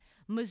time.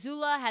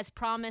 Mazzulla has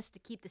promised to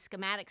keep the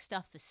schematic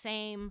stuff the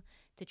same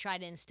to try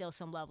to instill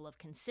some level of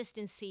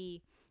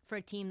consistency for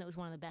a team that was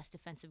one of the best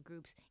defensive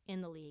groups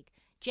in the league.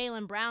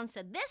 Jaylen Brown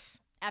said this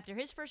after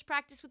his first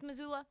practice with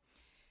Mazzulla.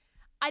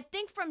 I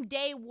think from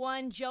day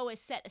one, Joe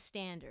has set a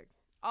standard.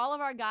 All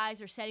of our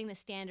guys are setting the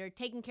standard,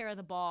 taking care of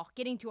the ball,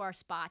 getting to our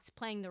spots,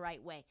 playing the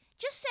right way.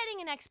 Just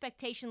setting an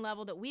expectation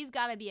level that we've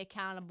got to be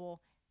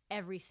accountable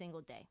every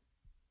single day.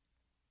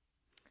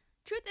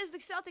 Truth is, the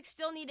Celtics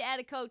still need to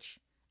add a coach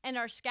and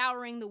are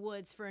scouring the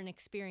woods for an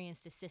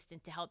experienced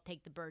assistant to help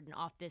take the burden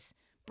off this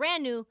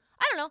brand new,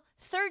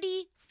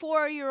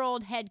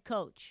 34-year-old head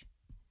coach.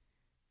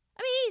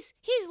 I mean,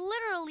 he's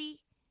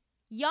literally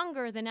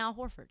younger than Al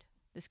Horford,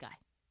 this guy.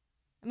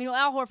 I mean,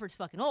 Al Horford's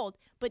fucking old,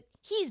 but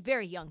he's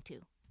very young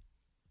too.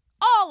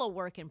 All a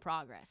work in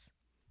progress.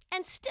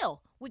 And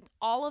still, with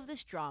all of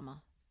this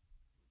drama,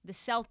 the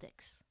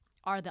Celtics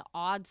are the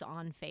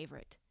odds-on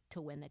favorite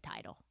to win the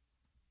title.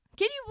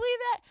 Can you believe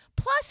that?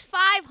 Plus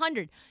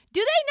 500. Do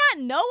they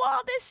not know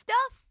all this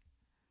stuff?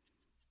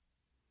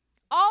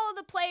 All of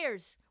the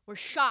players were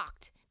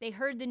shocked. They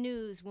heard the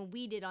news when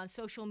we did on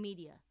social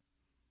media.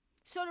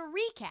 So to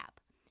recap,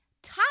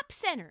 top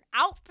center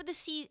out for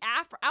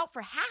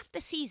half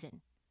the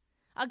season.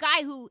 A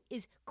guy who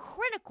is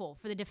critical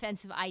for the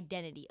defensive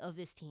identity of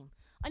this team.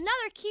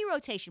 Another key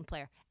rotation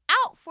player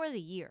out for the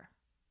year.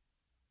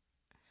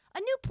 A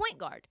new point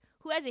guard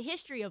who has a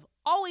history of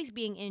always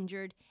being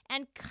injured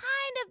and kind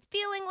of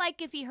feeling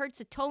like if he hurts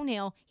a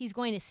toenail, he's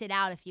going to sit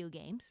out a few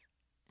games.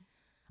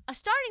 A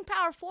starting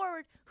power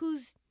forward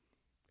who's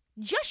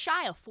just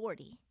shy of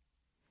 40.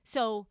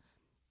 So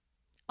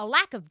a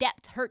lack of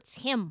depth hurts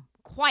him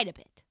quite a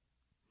bit.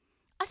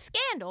 A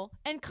scandal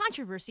and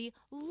controversy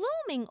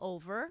looming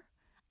over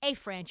a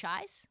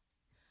franchise.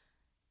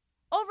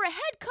 Over a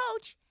head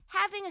coach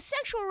having a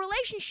sexual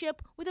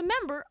relationship with a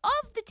member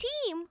of the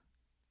team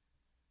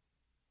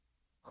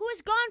who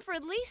is gone for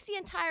at least the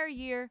entire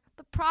year,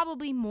 but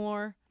probably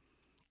more,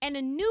 and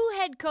a new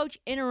head coach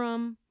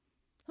interim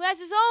who has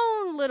his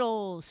own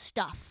little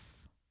stuff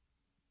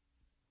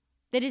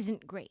that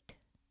isn't great.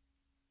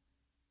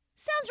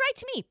 Sounds right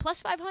to me. Plus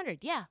 500,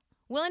 yeah.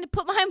 Willing to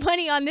put my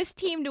money on this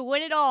team to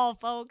win it all,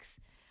 folks.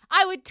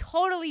 I would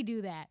totally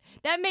do that.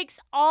 That makes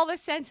all the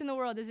sense in the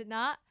world, does it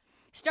not?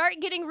 Start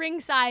getting ring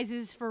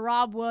sizes for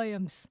Rob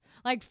Williams.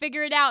 Like,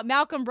 figure it out.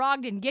 Malcolm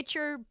Brogdon, get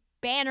your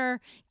banner,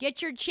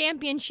 get your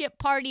championship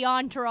party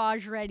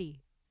entourage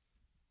ready.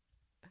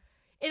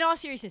 In all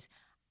seriousness,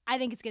 I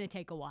think it's going to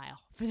take a while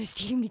for this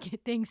team to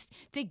get things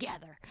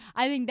together.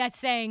 I think that's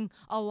saying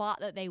a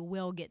lot that they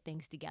will get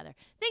things together.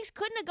 Things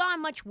couldn't have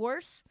gone much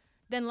worse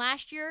than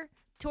last year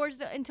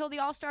until the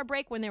All-Star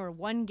break when they were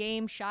one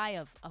game shy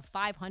of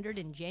 500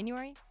 in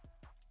January.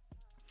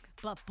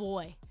 But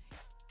boy,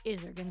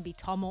 is there going to be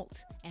tumult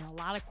and a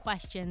lot of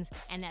questions,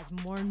 and as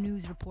more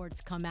news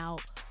reports come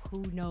out,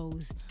 who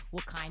knows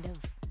what kind of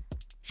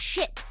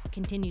shit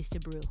continues to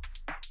brew.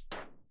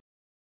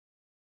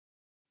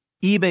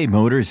 eBay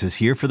Motors is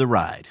here for the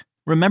ride.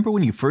 Remember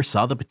when you first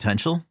saw the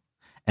potential?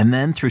 And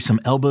then through some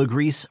elbow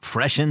grease,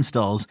 fresh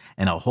installs,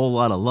 and a whole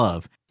lot of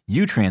love,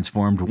 you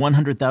transformed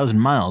 100,000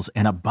 miles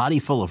and a body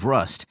full of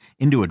rust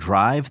into a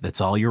drive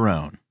that's all your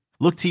own.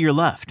 Look to your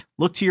left.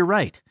 Look to your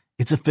right.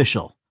 It's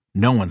official.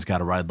 No one's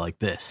got a ride like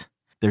this.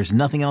 There's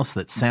nothing else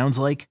that sounds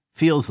like,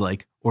 feels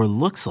like, or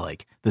looks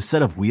like the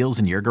set of wheels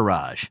in your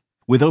garage.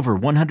 With over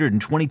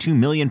 122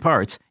 million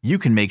parts, you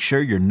can make sure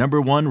your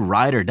number one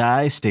ride or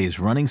die stays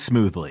running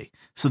smoothly.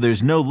 So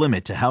there's no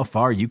limit to how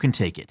far you can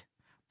take it.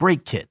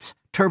 Brake kits,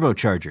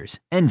 turbochargers,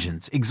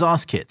 engines,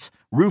 exhaust kits,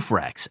 roof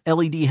racks,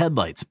 LED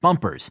headlights,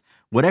 bumpers,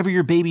 whatever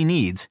your baby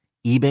needs,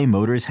 eBay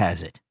Motors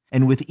has it.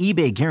 And with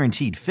eBay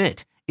Guaranteed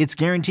Fit, it's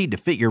guaranteed to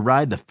fit your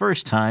ride the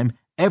first time,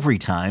 every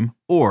time,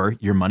 or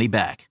your money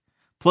back.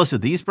 Plus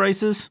at these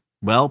prices,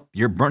 well,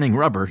 you're burning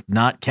rubber,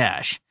 not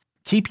cash.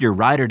 Keep your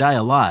ride or die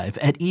alive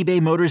at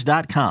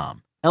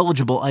ebaymotors.com.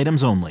 Eligible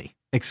items only.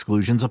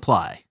 Exclusions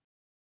apply.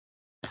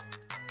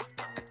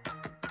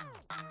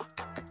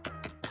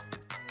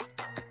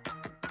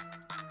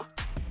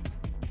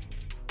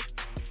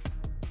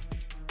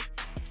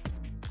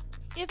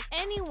 If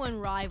anyone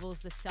rivals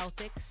the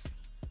Celtics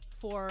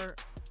for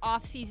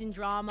off-season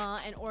drama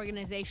and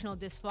organizational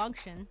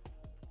dysfunction,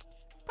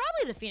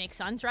 probably the Phoenix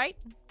Suns, right?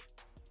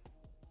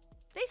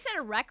 They set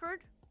a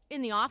record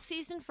in the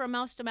offseason for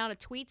most amount of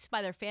tweets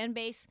by their fan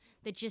base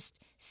that just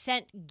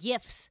sent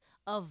gifs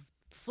of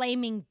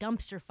flaming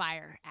dumpster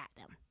fire at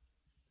them.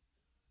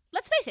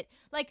 Let's face it,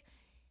 like,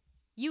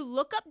 you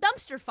look up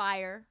dumpster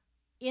fire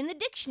in the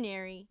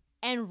dictionary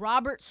and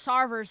Robert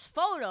Sarver's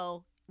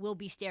photo will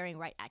be staring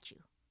right at you.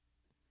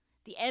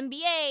 The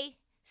NBA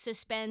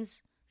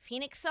suspends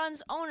Phoenix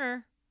Suns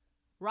owner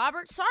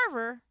Robert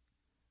Sarver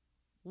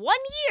 1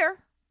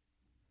 year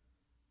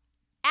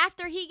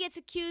after he gets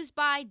accused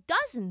by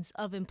dozens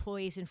of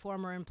employees and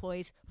former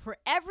employees for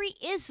every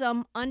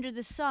ism under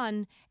the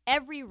sun,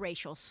 every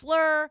racial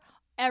slur,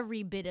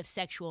 every bit of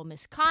sexual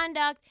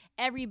misconduct,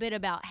 every bit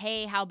about,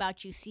 hey, how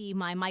about you see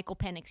my Michael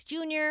Penix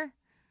Jr.?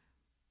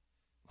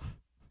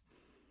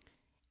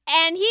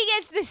 And he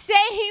gets the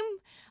same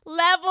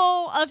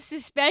level of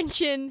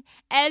suspension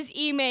as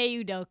Ime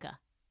Udoka.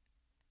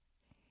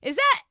 Does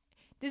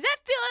that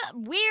feel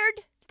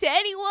weird to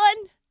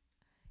anyone?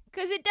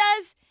 Because it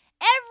does.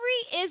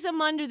 Every ism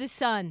under the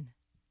sun.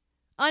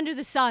 Under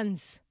the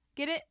suns.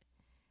 Get it?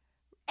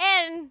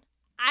 And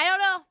I don't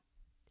know.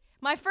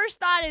 My first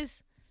thought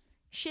is,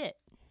 shit.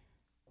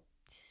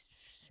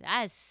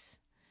 That's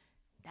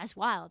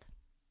wild.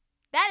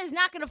 That is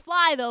not going to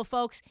fly, though,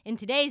 folks, in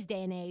today's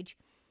day and age.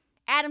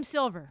 Adam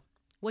Silver,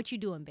 what you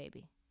doing,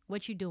 baby?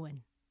 What you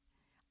doing?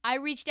 I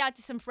reached out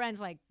to some friends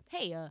like,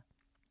 hey,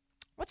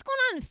 what's going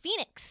on in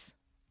Phoenix?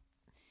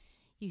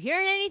 You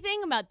hearing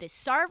anything about this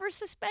Sarver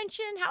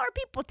suspension? How are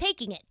people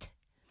taking it?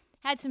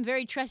 Had some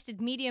very trusted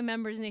media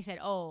members, and they said,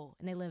 oh,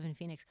 and they live in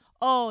Phoenix.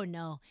 Oh,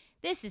 no,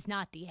 this is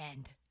not the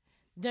end.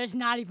 There's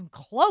not even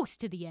close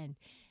to the end.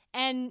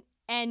 And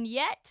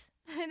yet,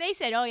 they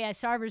said, oh, yeah,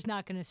 Sarver's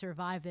not going to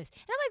survive this.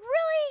 And I'm like,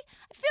 really?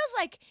 It feels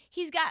like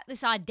he's got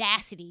this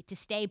audacity to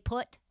stay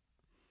put.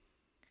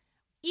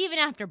 Even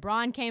after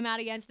Braun came out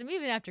against him,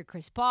 even after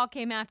Chris Paul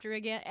came out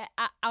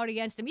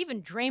against him,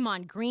 even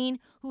Draymond Green,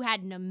 who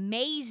had an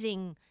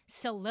amazing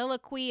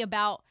soliloquy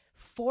about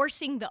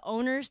forcing the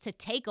owners to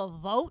take a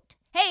vote.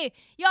 Hey,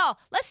 y'all,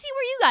 let's see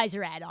where you guys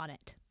are at on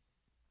it.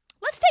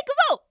 Let's take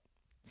a vote.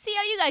 See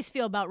how you guys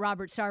feel about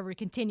Robert Sarver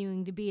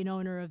continuing to be an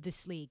owner of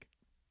this league.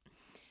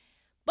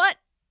 But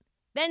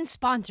then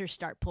sponsors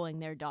start pulling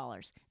their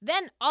dollars.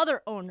 Then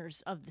other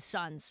owners of the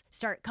Suns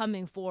start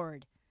coming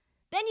forward.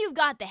 Then you've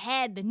got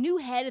the new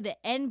head of the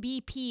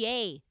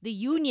NBPA, the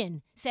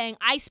union, saying,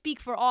 I speak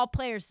for all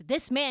players, that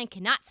this man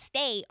cannot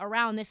stay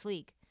around this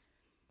league.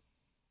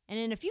 And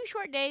in a few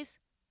short days,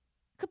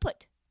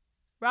 kaput.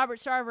 Robert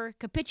Sarver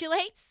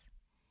capitulates,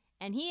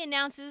 and he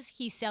announces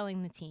he's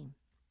selling the team.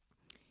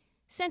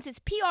 Since it's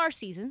PR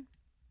season,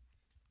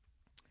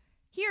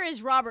 here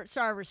is Robert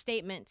Sarver's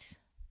statement,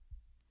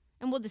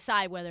 and we'll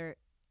decide whether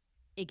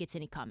it gets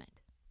any comment.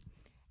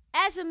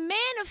 As a man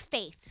of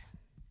faith,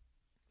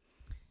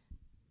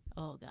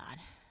 oh God,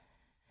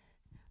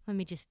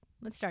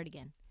 let's start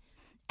again.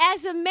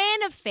 As a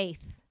man of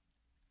faith,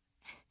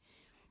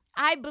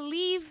 I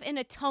believe in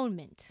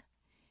atonement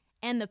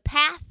and the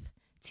path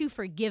to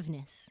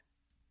forgiveness.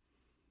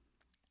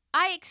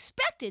 I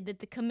expected that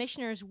the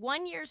commissioner's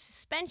 1-year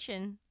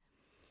suspension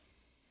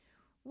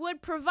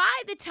would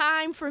provide the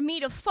time for me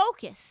to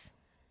focus,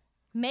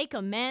 make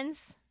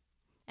amends,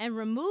 and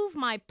remove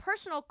my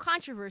personal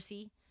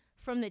controversy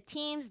from the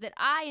teams that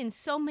I and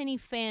so many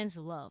fans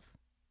love.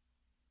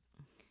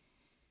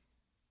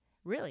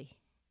 Really?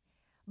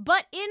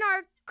 But in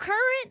our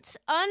current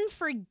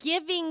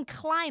unforgiving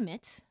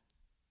climate,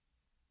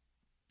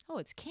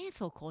 it's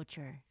cancel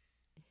culture.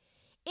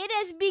 It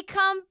has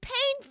become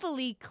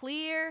painfully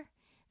clear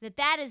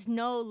that is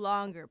no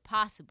longer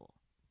possible.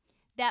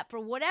 That for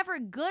whatever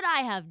good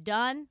I have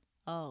done,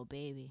 oh,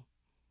 baby.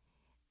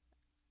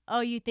 Oh,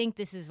 you think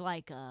this is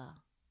like a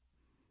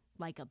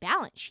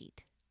balance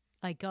sheet.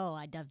 Like, oh,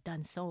 I've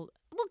done so.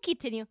 We'll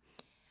continue.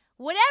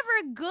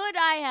 Whatever good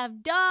I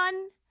have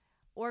done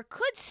or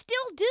could still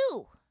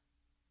do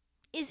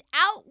is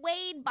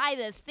outweighed by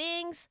the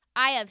things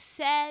I have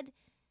said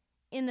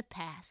in the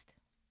past.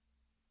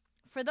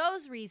 For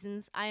those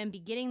reasons, I am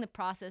beginning the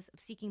process of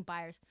seeking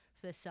buyers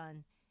for the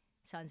Suns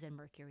and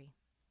Mercury.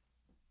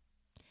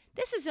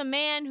 This is a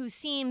man who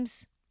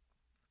seems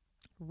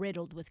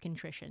riddled with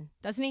contrition,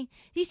 doesn't he?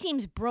 He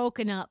seems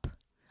broken up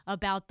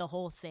about the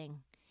whole thing.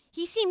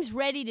 He seems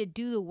ready to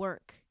do the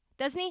work,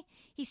 doesn't he?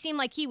 He seemed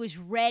like he was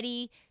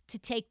ready to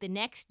take the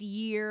next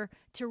year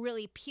to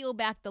really peel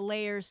back the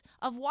layers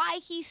of why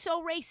he's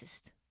so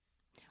racist,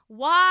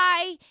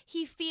 why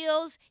he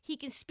feels he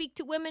can speak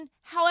to women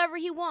however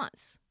he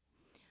wants.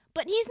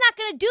 But he's not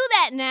going to do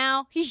that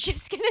now. He's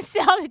just going to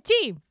sell the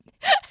team.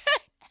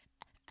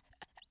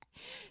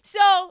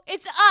 So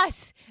it's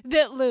us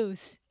that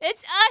lose.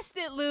 It's us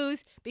that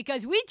lose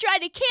because we tried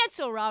to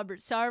cancel Robert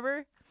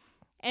Sarver,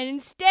 and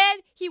instead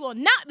he will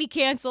not be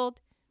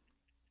canceled.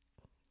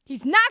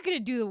 He's not going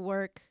to do the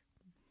work.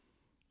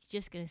 He's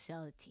just going to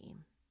sell the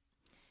team.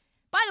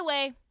 By the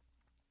way,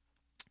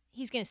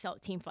 he's going to sell the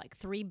team for like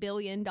 $3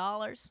 billion,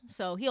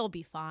 so he'll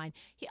be fine.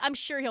 I'm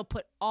sure he'll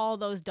put all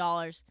those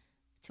dollars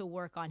to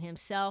work on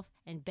himself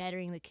and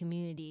bettering the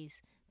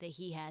communities that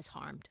he has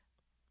harmed.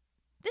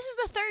 This is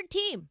the third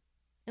team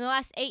in the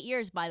last 8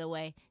 years, by the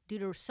way, due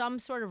to some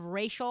sort of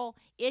racial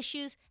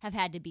issues, have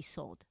had to be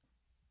sold.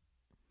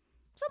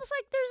 It's almost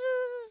like there's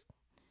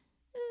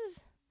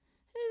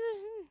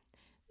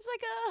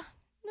like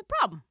a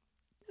problem.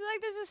 It's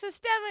like there's a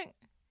systemic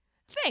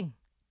thing.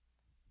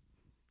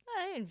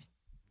 It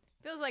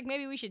feels like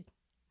maybe we should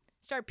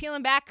start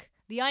peeling back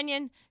the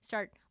onion,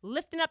 start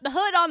lifting up the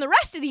hood on the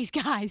rest of these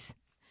guys.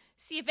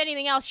 See if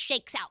anything else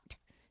shakes out.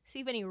 See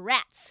if any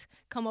rats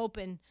come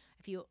open.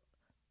 If you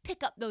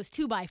pick up those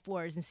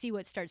 2x4s and see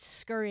what starts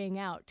scurrying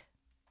out.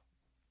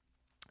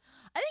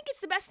 I think it's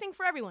the best thing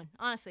for everyone,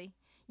 honestly.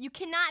 You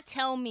cannot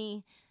tell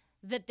me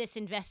that this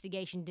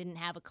investigation didn't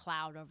have a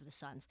cloud over the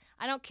Suns.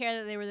 I don't care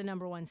that they were the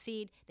number 1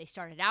 seed. They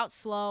started out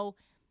slow.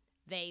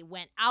 They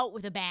went out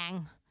with a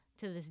bang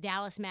to this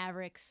Dallas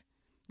Mavericks.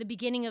 The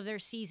beginning of their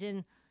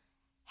season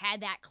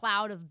had that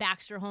cloud of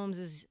Baxter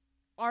Holmes'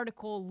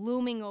 article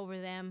looming over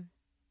them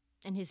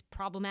and his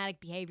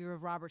problematic behavior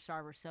of Robert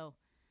Sarver. So,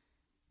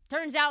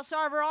 turns out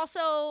Sarver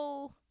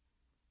also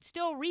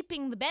still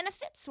reaping the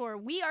benefits, or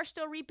we are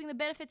still reaping the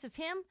benefits of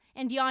him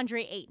and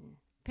DeAndre Ayton.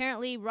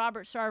 Apparently,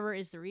 Robert Sarver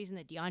is the reason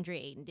that DeAndre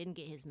Ayton didn't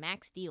get his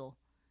max deal.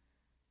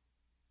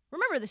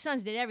 Remember, the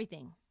Suns did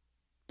everything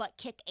but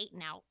kick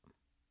Ayton out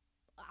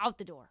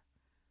the door,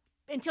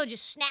 until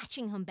just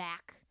snatching him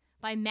back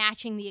by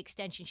matching the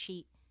extension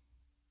sheet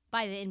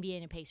by the NBA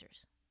and the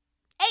Pacers.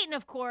 Ayton,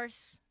 of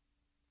course,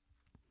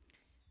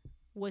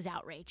 was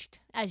outraged,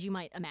 as you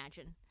might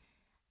imagine.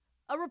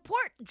 A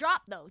report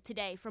dropped, though,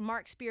 today from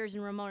Mark Spears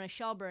and Ramona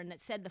Shelburne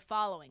that said the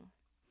following.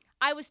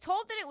 I was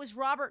told that it was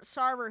Robert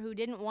Sarver who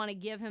didn't want to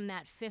give him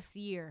that 5th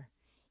year.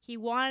 He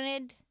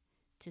wanted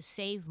to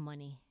save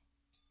money.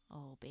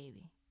 Oh,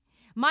 baby.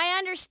 My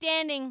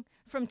understanding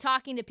from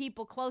talking to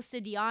people close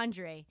to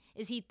DeAndre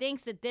is he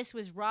thinks that this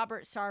was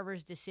Robert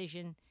Sarver's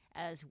decision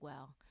as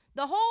well.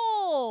 The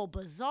whole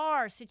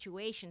bizarre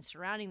situation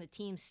surrounding the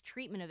team's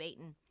treatment of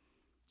Ayton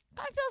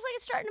kind of feels like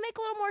it's starting to make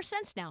a little more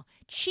sense now.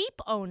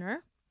 Cheap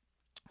owner,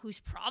 who's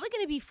probably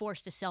going to be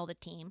forced to sell the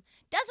team,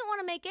 doesn't want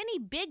to make any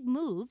big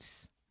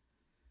moves.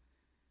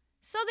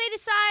 So they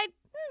decide,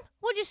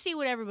 we'll just see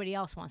what everybody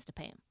else wants to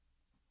pay him.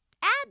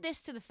 Add this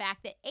to the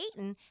fact that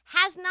Ayton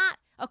has not,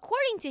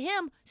 according to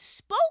him,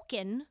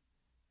 spoken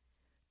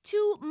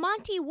to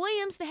Monty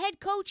Williams, the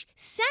head coach,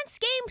 since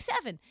Game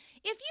 7.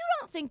 If you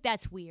don't think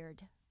that's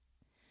weird,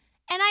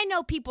 and I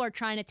know people are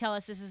trying to tell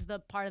us this is the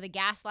part of the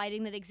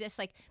gaslighting that exists.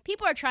 Like,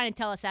 people are trying to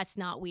tell us that's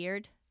not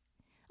weird.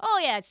 Oh,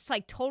 yeah, it's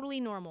like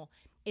totally normal.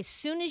 As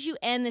soon as you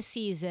end the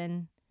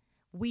season,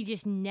 we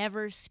just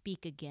never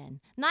speak again.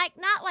 Not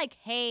like,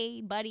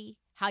 hey, buddy,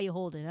 how you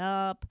holding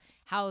up?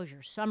 How's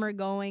your summer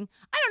going?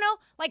 I don't know,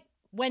 like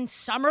when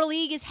Summer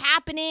League is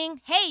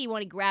happening, hey, you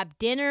want to grab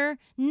dinner?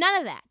 None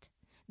of that.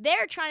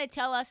 They're trying to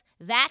tell us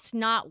that's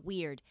not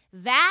weird.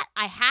 That,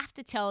 I have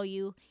to tell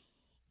you,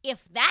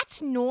 if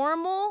that's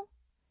normal,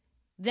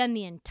 then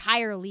the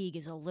entire league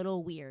is a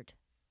little weird.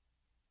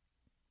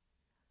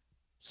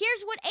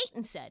 Here's what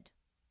Ayton said.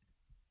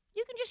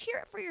 You can just hear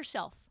it for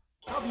yourself.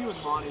 How have you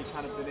and Monty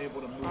kind of been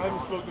able to move? I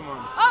haven't spoken to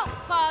Monty.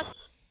 Oh, pause.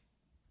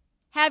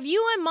 Have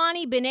you and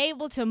Monty been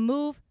able to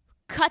move?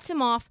 Cuts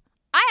him off.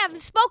 I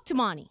haven't spoke to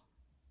Monty.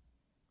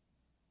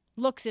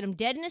 Looks at him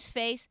dead in his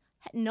face.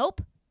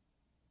 Nope.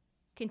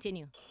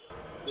 Continue.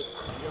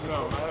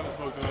 No, I haven't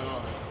spoken to him at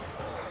all.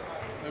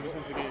 Ever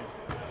since the game.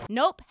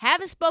 Nope.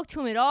 Haven't spoke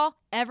to him at all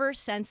ever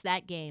since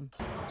that game.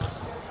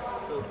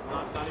 So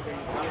not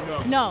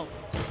even No.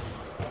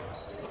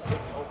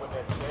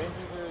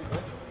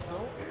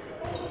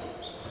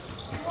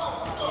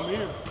 I'm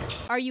here.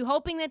 Are you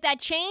hoping that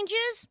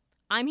changes?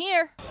 I'm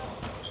here. Are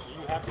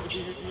you happy to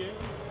be here, DA?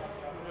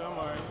 Yeah, I'm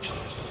alright.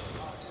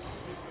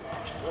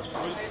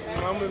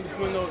 When I'm in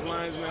between those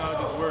lines now,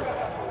 I just work.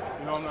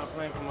 You know, I'm not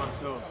playing for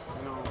myself.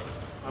 You know,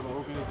 I have an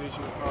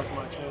organization across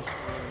my chest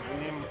and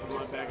a name on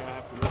my back I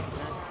have to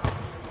represent.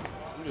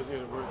 I'm just here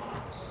to work.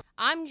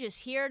 I'm just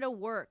here to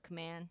work,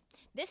 man.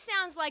 This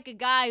sounds like a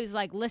guy who's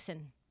like,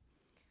 listen,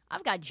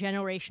 I've got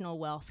generational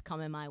wealth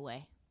coming my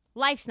way.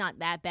 Life's not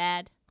that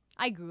bad.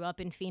 I grew up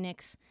in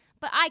Phoenix,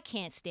 but I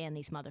can't stand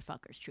these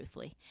motherfuckers,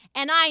 truthfully.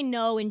 And I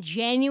know in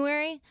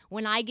January,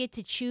 when I get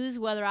to choose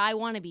whether I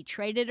want to be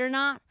traded or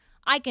not,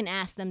 I can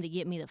ask them to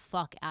get me the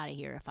fuck out of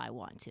here if I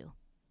want to.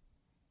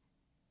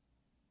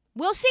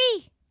 We'll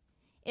see.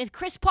 If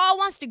Chris Paul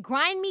wants to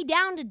grind me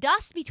down to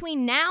dust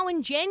between now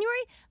and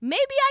January,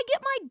 maybe I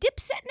get my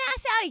dip-setting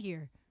ass out of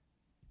here.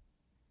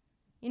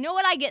 You know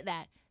what? I get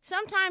that.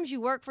 Sometimes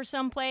you work for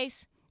some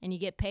place and you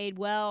get paid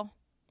well,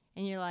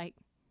 and you're like,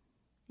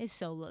 they're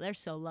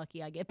so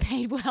lucky I get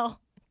paid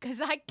well,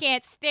 because I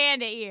can't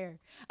stand it here.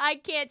 I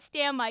can't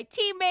stand my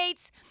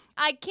teammates.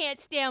 I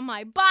can't stand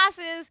my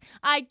bosses.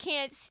 I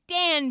can't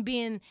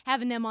stand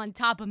having them on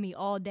top of me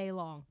all day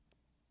long.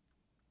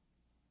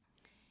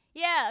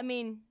 Yeah, I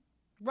mean,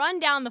 run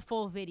down the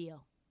full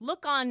video.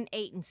 Look on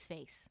Ayton's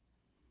face.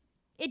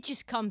 It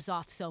just comes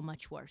off so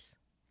much worse.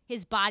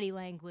 His body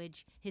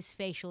language, his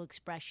facial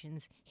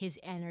expressions, his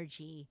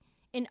energy.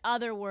 In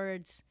other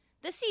words,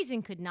 the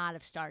season could not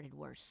have started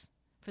worse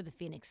for the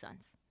Phoenix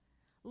Suns.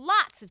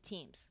 Lots of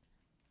teams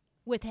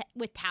with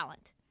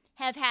talent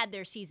have had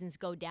their seasons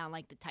go down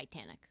like the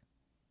Titanic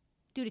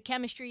due to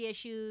chemistry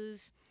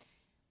issues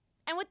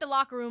and with the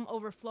locker room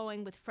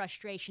overflowing with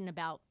frustration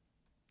about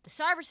the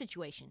Sarver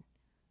situation,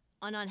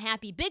 an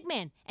unhappy big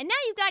man. And now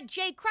you've got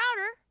Jay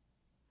Crowder,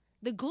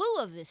 the glue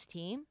of this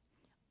team,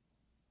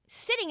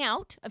 sitting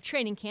out of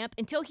training camp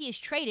until he is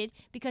traded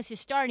because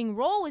his starting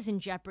role is in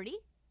jeopardy.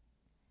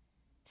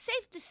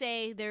 Safe to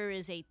say there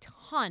is a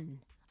ton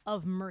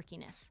of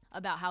murkiness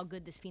about how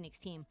good this Phoenix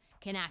team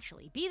can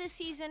actually be this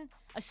season,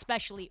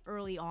 especially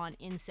early on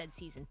in said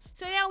season.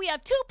 So now we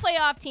have two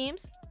playoff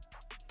teams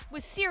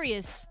with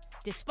serious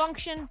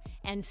dysfunction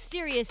and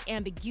serious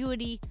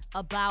ambiguity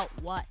about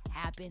what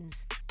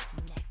happens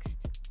next.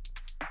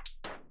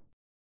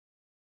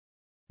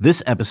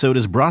 This episode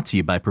is brought to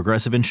you by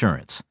Progressive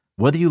Insurance.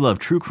 Whether you love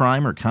true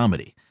crime or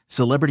comedy,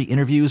 celebrity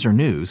interviews or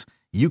news,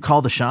 you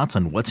call the shots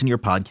on what's in your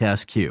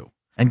podcast queue.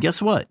 And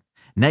guess what?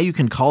 Now you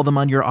can call them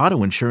on your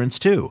auto insurance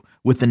too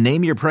with the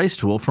Name Your Price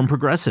tool from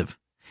Progressive.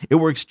 It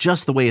works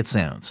just the way it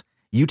sounds.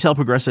 You tell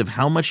Progressive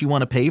how much you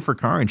want to pay for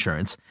car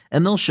insurance,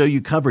 and they'll show you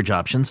coverage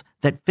options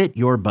that fit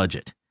your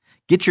budget.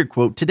 Get your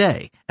quote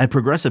today at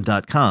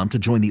Progressive.com to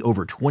join the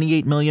over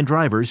 28 million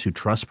drivers who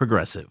trust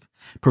Progressive.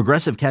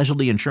 Progressive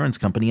Casualty Insurance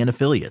Company and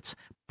Affiliates.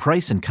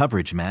 Price and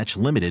coverage match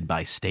limited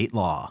by state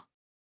law.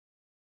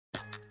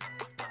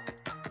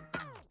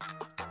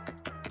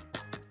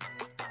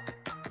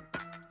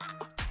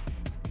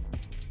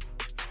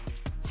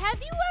 Have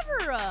you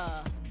ever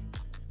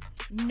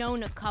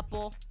known a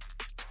couple?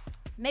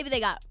 Maybe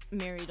they got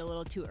married a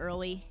little too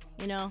early,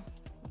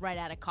 right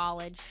out of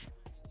college.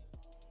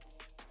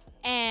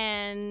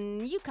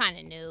 And you kind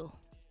of knew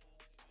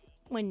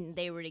when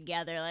they were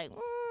together, like,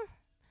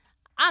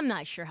 I'm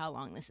not sure how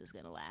long this is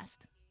going to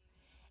last.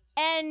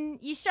 And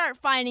you start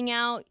finding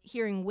out,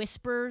 hearing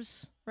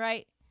whispers,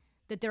 right,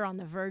 that they're on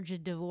the verge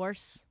of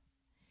divorce.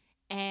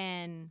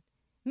 And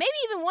maybe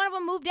even one of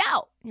them moved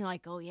out. And you're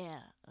like, oh, yeah,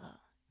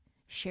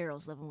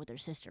 Cheryl's living with her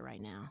sister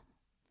right now.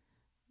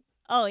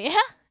 Oh, yeah?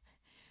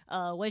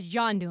 What's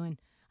John doing?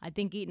 I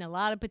think eating a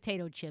lot of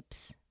potato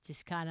chips.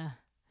 Just kind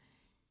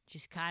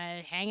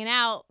of hanging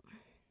out.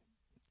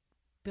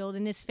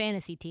 Building his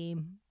fantasy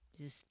team.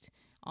 Just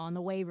on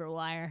the waiver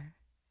wire.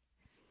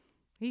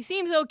 He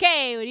seems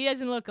okay, but he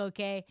doesn't look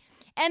okay.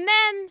 And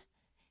then,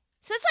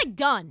 so it's like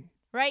done,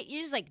 right? You're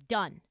just like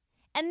done.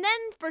 And then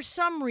for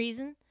some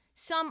reason,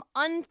 some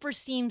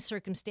unforeseen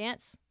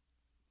circumstance,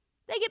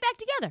 they get back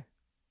together.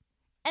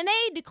 And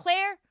they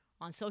declare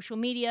on social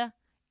media,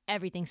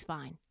 everything's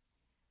fine.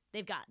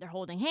 They're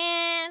holding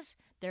hands,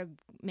 they're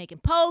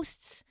making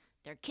posts,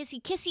 they're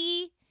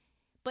kissy-kissy.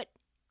 But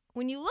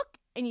when you look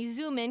and you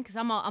zoom in, because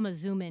I'm a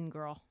zoom-in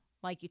girl.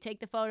 Like, you take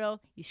the photo,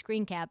 you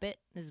screen cap it.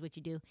 This is what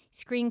you do.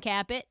 Screen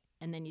cap it,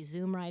 and then you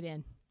zoom right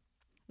in.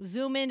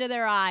 Zoom into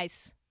their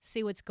eyes.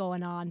 See what's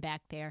going on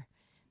back there.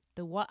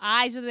 The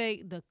eyes are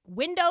the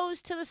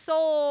windows to the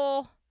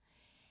soul.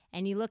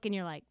 And you look and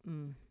you're like,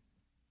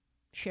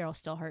 Cheryl's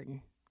still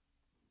hurting.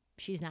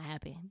 She's not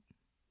happy.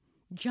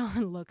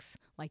 John looks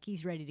like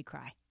he's ready to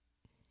cry.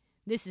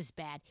 This is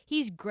bad.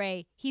 He's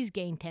gray. He's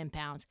gained 10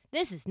 pounds.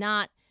 This is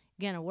not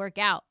going to work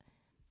out.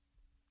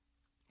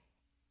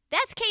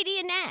 That's KD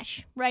and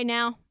Nash right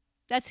now.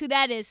 That's who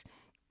that is.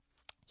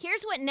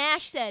 Here's what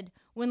Nash said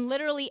when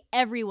literally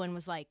everyone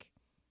was like,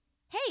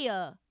 hey,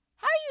 how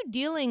are you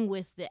dealing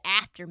with the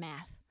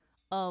aftermath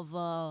of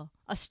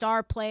a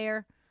star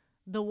player,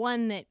 the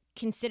one that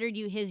considered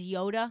you his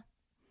Yoda,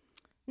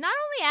 not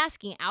only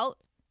asking out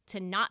to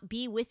not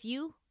be with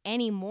you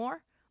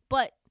anymore,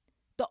 but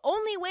the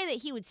only way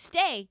that he would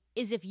stay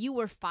is if you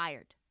were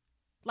fired.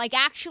 Like,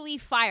 actually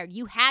fired.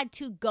 You had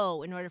to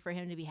go in order for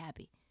him to be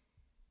happy.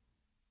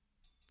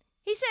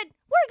 He said,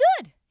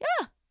 we're good.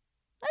 Yeah.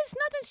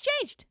 Nothing's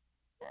changed.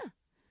 Yeah.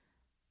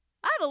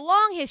 I have a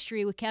long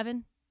history with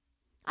Kevin.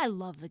 I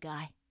love the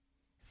guy.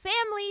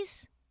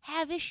 Families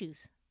have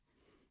issues.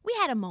 We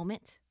had a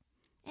moment,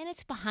 and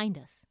it's behind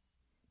us.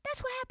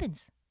 That's what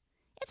happens.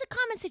 It's a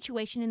common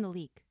situation in the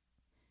league.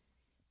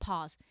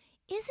 Pause.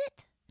 Is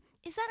it?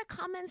 Is that a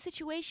common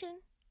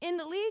situation in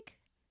the league?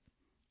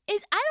 I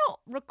don't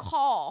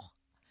recall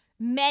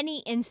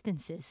many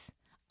instances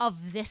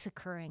of this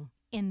occurring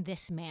in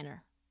this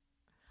manner.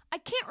 I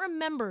can't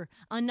remember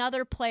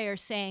another player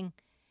saying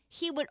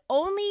he would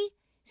only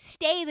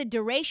stay the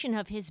duration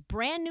of his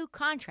brand new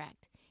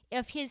contract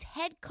if his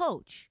head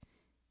coach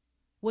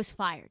was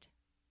fired.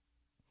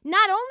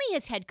 Not only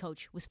his head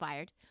coach was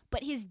fired,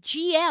 but his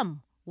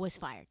GM was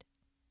fired.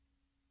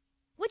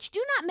 Which,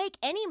 do not make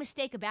any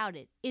mistake about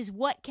it, is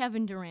what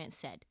Kevin Durant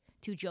said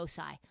to Joe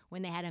Tsai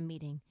when they had a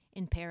meeting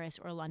in Paris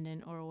or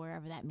London or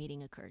wherever that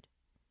meeting occurred.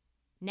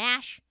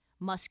 Nash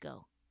must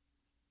go.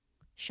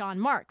 Sean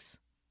Marks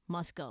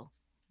must go.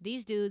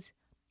 These dudes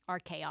are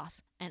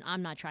chaos, and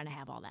I'm not trying to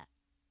have all that.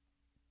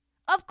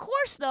 Of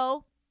course,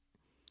 though,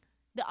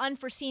 the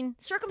unforeseen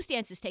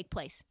circumstances take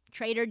place.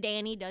 Trader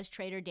Danny does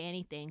Trader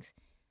Danny things.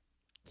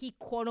 He,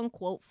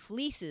 quote-unquote,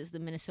 fleeces the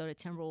Minnesota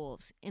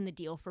Timberwolves in the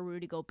deal for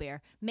Rudy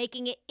Gobert,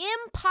 making it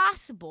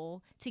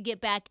impossible to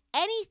get back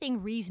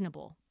anything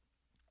reasonable.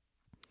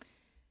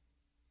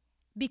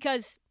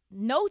 Because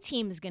no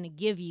team is going to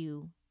give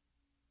you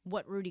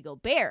what Rudy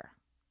Gobert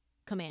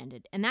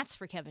commanded, and that's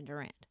for Kevin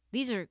Durant.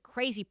 These are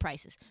crazy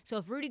prices. So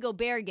if Rudy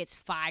Gobert gets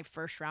 5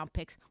 first-round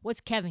picks, what's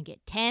Kevin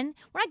get? 10?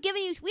 We're not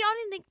giving you. We don't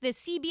even think the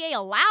CBA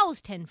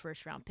allows 10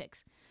 first-round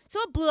picks.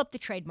 So it blew up the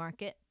trade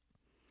market.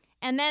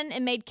 And then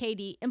it made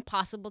KD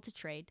impossible to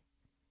trade.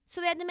 So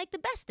they had to make the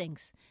best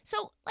things.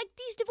 So, like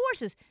these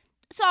divorces,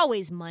 it's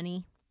always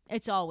money.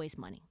 It's always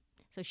money.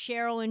 So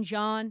Cheryl and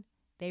John,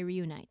 they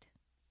reunite.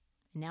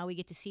 And now we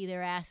get to see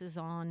their asses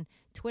on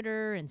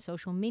Twitter and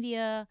social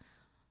media,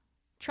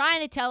 trying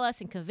to tell us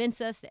and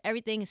convince us that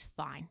everything is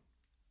fine.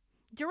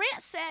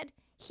 Durant said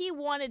he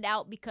wanted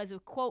out because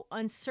of, quote,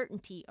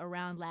 uncertainty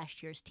around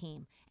last year's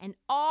team. And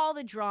all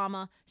the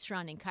drama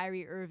surrounding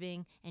Kyrie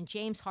Irving and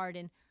James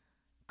Harden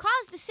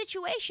caused the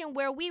situation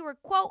where we were,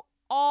 quote,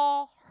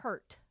 all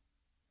hurt.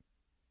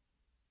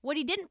 What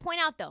he didn't point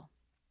out, though,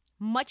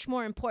 much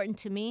more important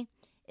to me,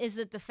 is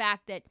that the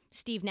fact that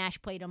Steve Nash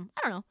played him,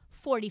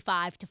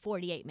 45 to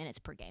 48 minutes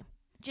per game.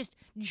 Just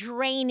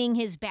draining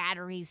his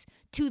batteries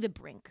to the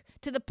brink,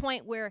 to the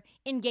point where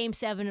in Game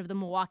 7 of the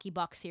Milwaukee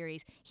Bucks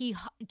series, he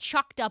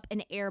chucked up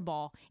an air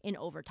ball in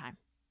overtime.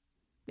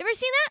 You ever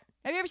seen that?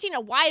 Have you ever seen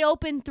a wide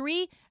open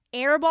 3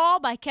 air ball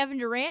by Kevin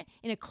Durant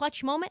in a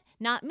clutch moment?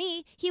 Not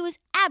me. He was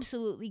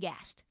absolutely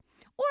gassed.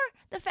 Or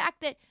the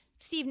fact that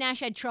Steve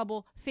Nash had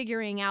trouble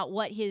figuring out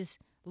what his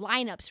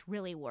lineups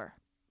really were.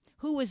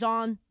 Who was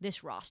on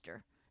this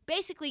roster.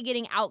 Basically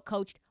getting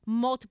outcoached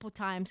multiple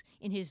times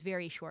in his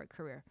very short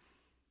career.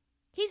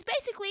 He's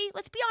basically,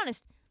 let's be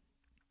honest,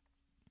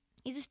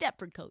 he's a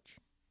Stepford coach.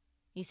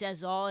 He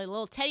says, oh, a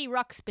little Teddy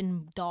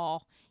Ruxpin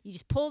doll. You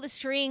just pull the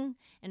string,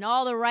 and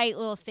all the right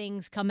little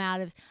things come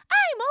out of,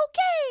 I'm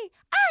okay.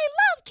 I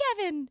love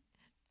Kevin.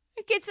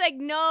 It's like,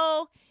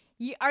 no.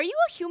 Are you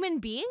a human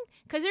being?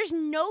 Because there's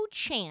no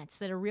chance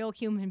that a real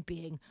human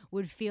being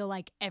would feel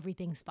like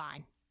everything's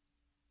fine.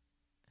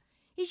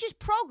 He's just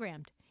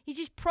programmed. He's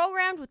just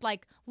programmed with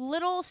like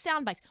little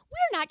sound bites.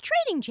 We're not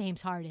trading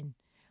James Harden.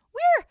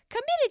 We're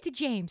committed to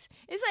James.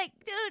 It's like,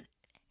 dude,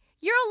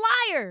 you're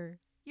a liar.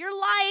 You're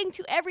lying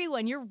to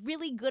everyone. You're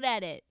really good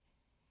at it.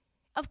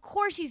 Of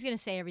course he's going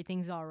to say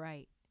everything's all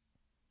right.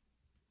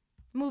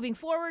 Moving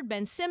forward,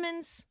 Ben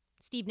Simmons,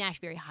 Steve Nash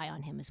very high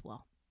on him as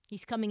well.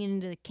 He's coming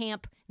into the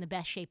camp in the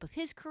best shape of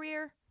his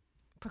career,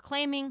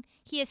 proclaiming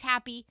he is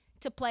happy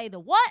to play the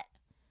what?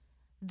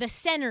 The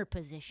center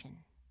position.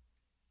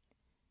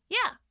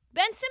 Yeah,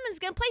 Ben Simmons is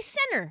going to play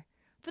center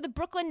for the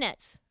Brooklyn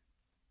Nets.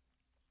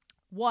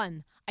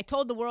 One, I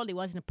told the world he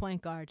wasn't a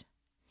point guard.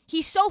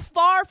 He's so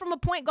far from a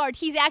point guard,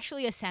 he's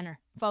actually a center,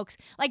 folks.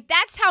 Like,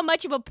 that's how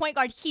much of a point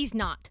guard he's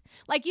not.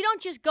 Like, you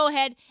don't just go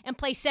ahead and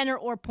play center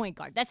or point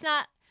guard. That's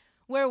not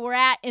where we're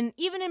at, and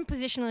even in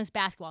positionless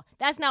basketball,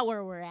 that's not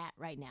where we're at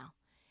right now.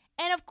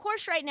 And, of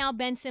course, right now,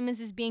 Ben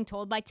Simmons is being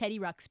told by Teddy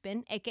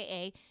Ruxpin,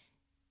 a.k.a.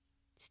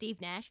 Steve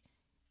Nash,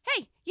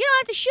 hey, you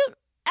don't have to shoot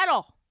at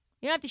all.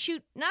 You don't have to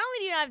shoot. Not only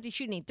do you not have to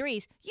shoot any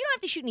threes, you don't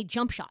have to shoot any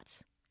jump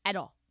shots at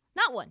all.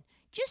 Not one.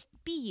 Just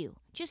be you.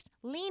 Just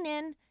lean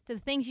in to the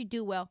things you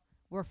do well.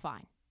 We're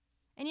fine.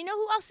 And you know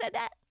who else said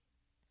that?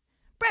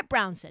 Brett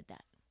Brown said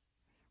that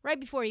right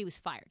before he was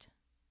fired.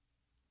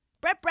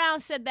 Brett Brown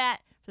said that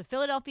for the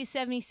Philadelphia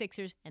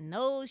 76ers, and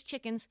those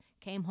chickens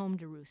came home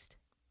to roost.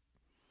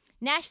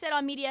 Nash said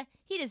on media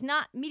day,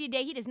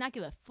 he does not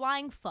give a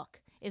flying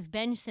fuck if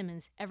Ben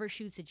Simmons ever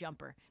shoots a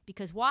jumper.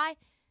 Because why?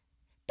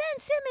 Ben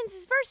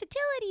Simmons'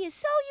 versatility is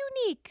so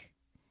unique.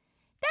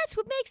 That's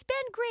what makes Ben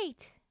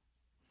great.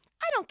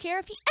 I don't care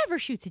if he ever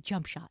shoots a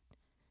jump shot.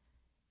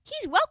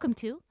 He's welcome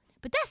to,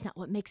 but that's not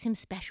what makes him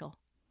special.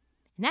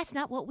 And that's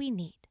not what we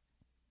need.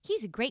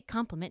 He's a great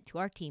compliment to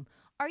our team.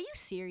 Are you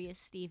serious,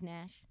 Steve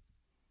Nash?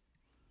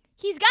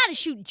 He's got to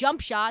shoot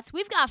jump shots.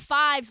 We've got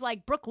fives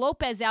like Brook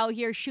Lopez out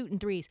here shooting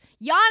threes.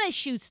 Giannis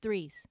shoots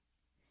threes.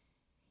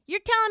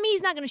 You're telling me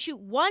he's not going to shoot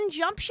one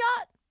jump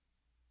shot?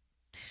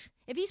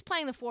 If he's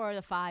playing the 4 or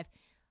the 5,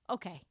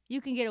 okay, you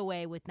can get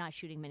away with not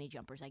shooting many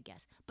jumpers, I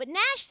guess. But Nash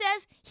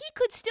says he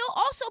could still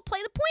also play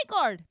the point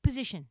guard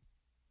position.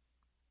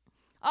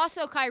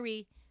 Also,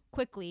 Kyrie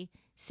quickly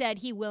said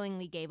he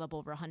willingly gave up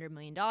over $100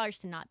 million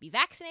to not be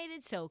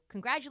vaccinated. So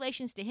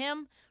congratulations to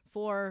him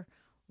for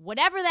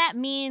whatever that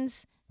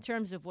means in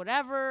terms of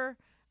whatever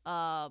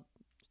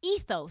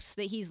ethos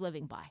that he's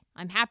living by.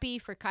 I'm happy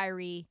for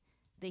Kyrie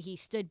that he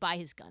stood by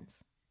his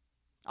guns.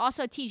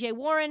 Also, TJ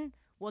Warren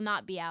will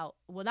not be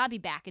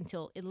back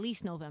until at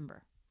least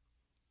November.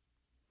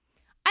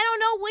 I don't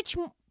know which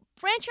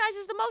franchise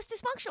is the most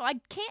dysfunctional. I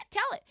can't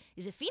tell it.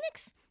 Is it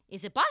Phoenix?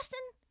 Is it Boston?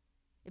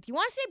 If you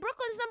want to say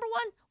Brooklyn's number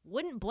one,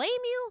 wouldn't blame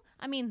you.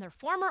 I mean, their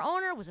former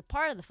owner was a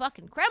part of the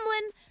fucking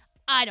Kremlin.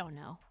 I don't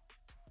know.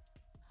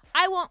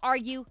 I won't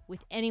argue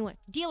with anyone.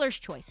 Dealer's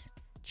choice.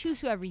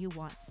 Choose whoever you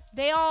want.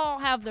 They all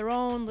have their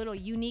own little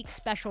unique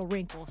special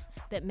wrinkles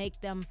that make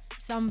them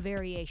some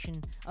variation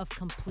of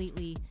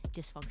completely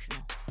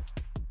dysfunctional.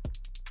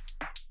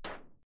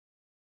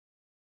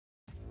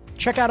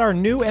 Check out our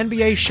new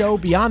NBA show,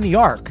 Beyond the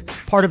Arc,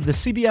 part of the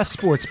CBS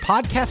Sports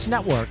Podcast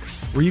Network,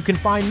 where you can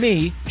find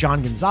me,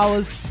 John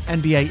Gonzalez,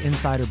 NBA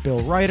insider Bill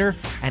Ryder,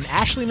 and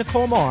Ashley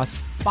Nicole Moss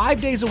 5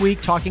 days a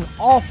week talking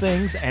all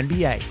things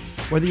NBA.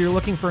 Whether you're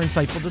looking for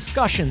insightful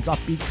discussions,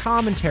 upbeat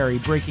commentary,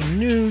 breaking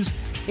news,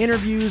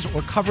 interviews,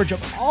 or coverage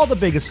of all the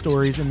biggest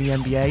stories in the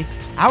NBA,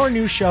 our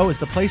new show is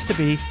the place to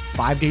be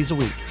 5 days a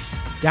week.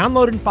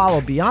 Download and follow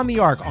Beyond the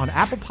Arc on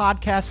Apple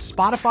Podcasts,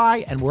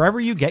 Spotify, and wherever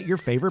you get your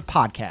favorite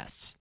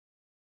podcasts.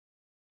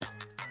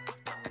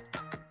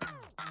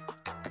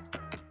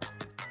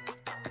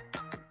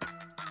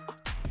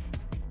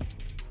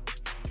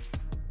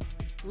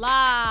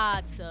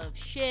 Lots of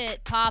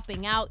shit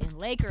popping out in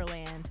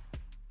Lakerland.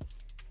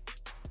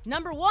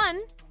 Number one,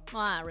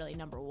 well, not really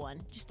number one,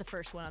 just the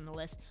first one on the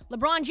list.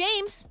 LeBron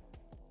James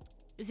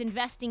is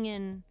investing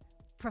in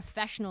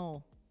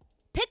professional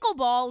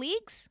pickleball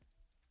leagues.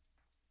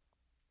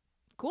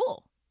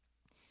 Cool.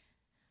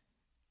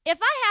 If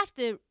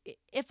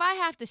I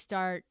have to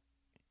start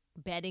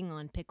betting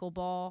on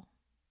pickleball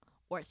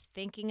or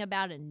thinking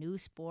about a new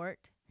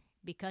sport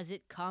because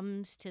it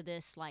comes to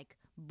this like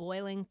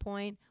boiling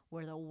point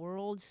where the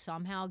world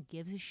somehow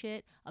gives a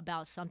shit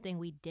about something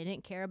we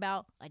didn't care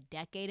about a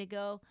decade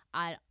ago,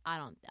 I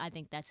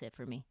think that's it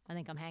for me. I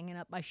think I'm hanging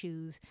up my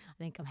shoes. I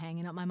think I'm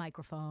hanging up my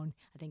microphone.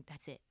 I think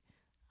that's it.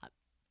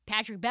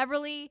 Patrick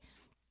Beverley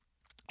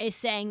is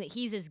saying that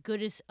he's as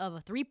good of a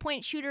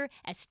three-point shooter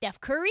as Steph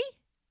Curry.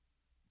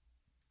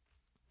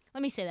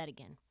 Let me say that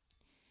again.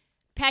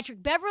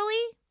 Patrick Beverley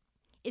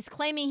is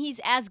claiming he's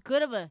as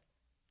good of a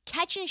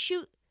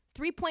catch-and-shoot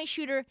three-point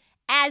shooter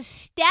as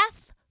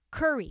Steph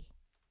Curry.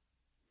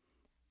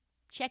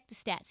 Check the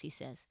stats, he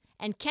says.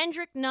 And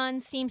Kendrick Nunn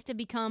seems to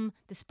become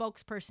the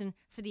spokesperson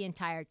for the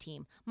entire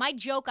team. My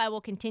joke I will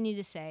continue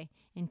to say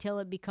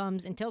until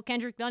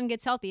Kendrick Nunn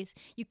gets healthy is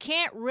you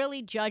can't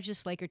really judge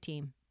this Laker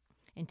team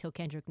until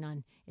Kendrick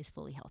Nunn is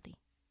fully healthy.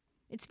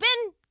 It's been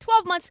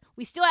 12 months.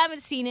 We still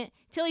haven't seen it.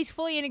 Till he's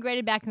fully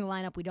integrated back in the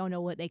lineup, we don't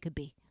know what they could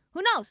be.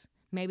 Who knows?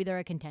 Maybe they're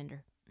a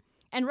contender.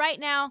 And right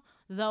now,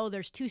 though,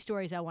 there's two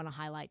stories I want to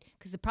highlight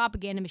because the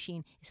propaganda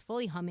machine is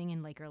fully humming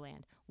in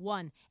Lakerland.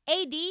 One,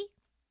 AD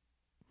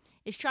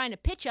is trying to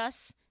pitch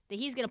us that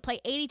he's going to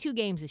play 82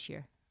 games this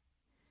year.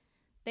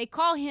 They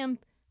call him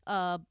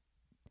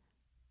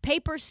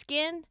paper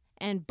skin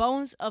and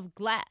bones of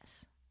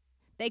glass.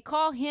 They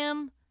call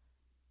him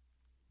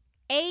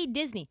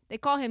Disney. They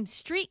call him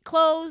street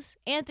clothes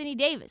Anthony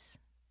Davis.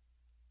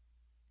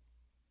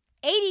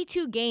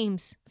 82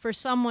 games for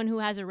someone who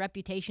has a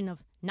reputation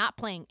of not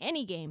playing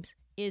any games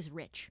is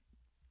rich.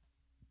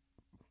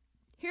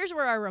 Here's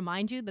where I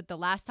remind you that the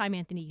last time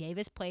Anthony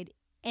Davis played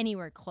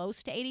anywhere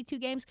close to 82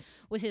 games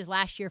was his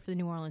last year for the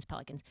New Orleans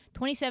Pelicans,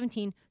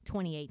 2017-2018.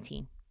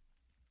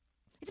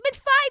 It's been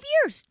 5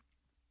 years.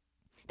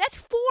 That's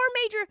 5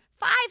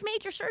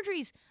 major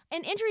surgeries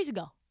and injuries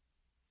ago.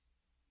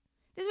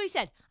 This is what he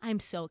said. I'm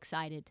so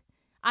excited.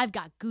 I've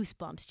got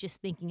goosebumps just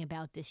thinking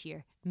about this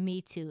year.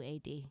 Me too,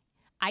 AD.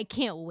 I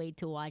can't wait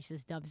to watch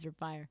this dumpster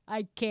fire.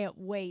 I can't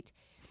wait.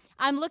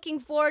 I'm looking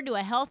forward to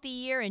a healthy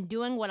year and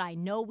doing what I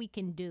know we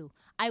can do.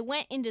 I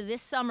went into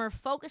this summer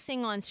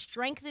focusing on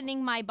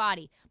strengthening my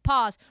body.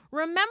 Pause.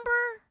 Remember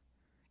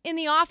in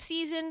the off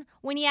season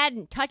when he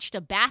hadn't touched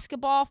a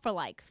basketball for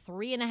like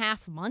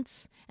 3.5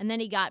 months and then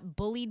he got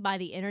bullied by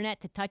the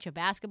internet to touch a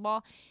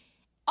basketball?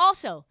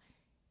 Also,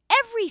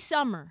 every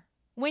summer,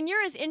 when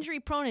you're as injury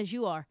prone as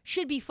you are,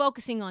 should be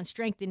focusing on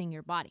strengthening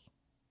your body.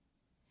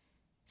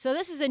 So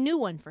this is a new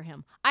one for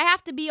him. I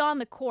have to be on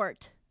the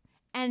court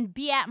and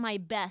be at my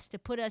best to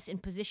put us in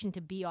position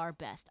to be our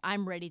best.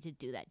 I'm ready to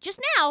do that. Just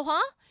now,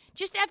 huh?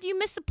 Just after you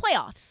missed the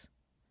playoffs.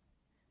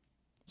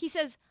 He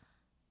says,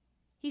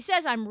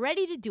 I'm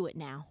ready to do it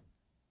now.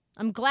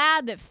 I'm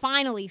glad that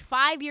finally,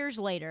 5 years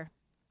later,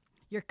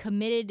 you're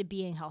committed to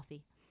being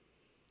healthy.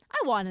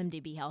 I want him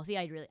to be healthy.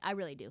 I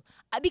really do.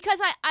 Because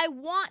I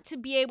want to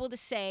be able to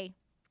say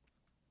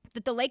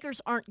that the Lakers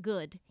aren't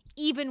good,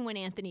 even when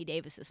Anthony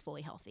Davis is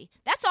fully healthy.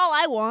 That's all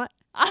I want.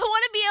 I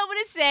want to be able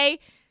to say,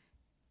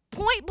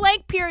 point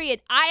blank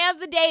period, I have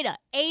the data.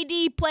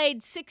 AD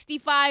played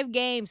 65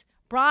 games.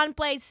 Bron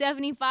played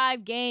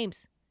 75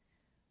 games.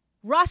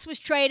 Russ was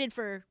traded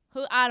for,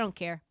 I don't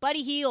care,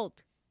 Buddy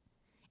Hield.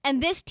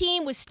 And this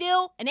team was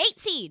still an 8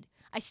 seed.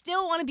 I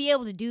still want to be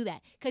able to do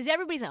that because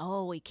everybody's like,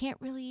 oh, we can't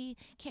really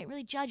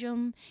judge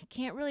them,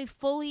 can't really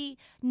fully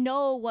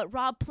know what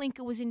Rob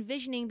Pelinka was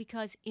envisioning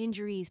because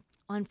injuries,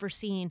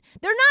 unforeseen.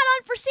 They're not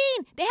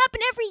unforeseen. They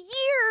happen every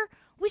year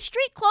with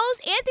street clothes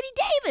Anthony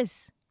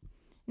Davis.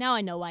 Now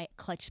I know why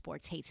Clutch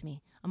Sports hates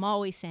me. I'm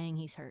always saying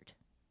he's hurt.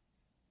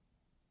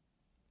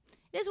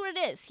 It is what it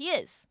is. He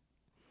is.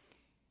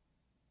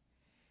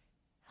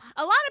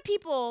 A lot of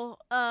people,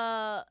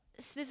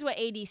 this is what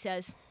AD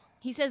says.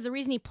 He says the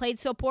reason he played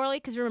so poorly,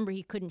 because remember,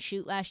 he couldn't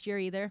shoot last year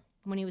either.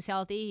 When he was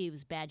healthy, he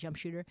was a bad jump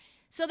shooter.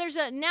 So there's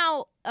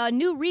now a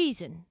new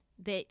reason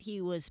that he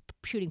was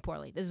shooting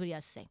poorly. This is what he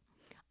has to say.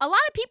 A lot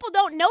of people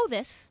don't know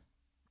this,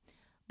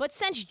 but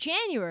since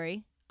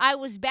January, I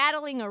was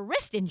battling a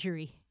wrist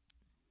injury.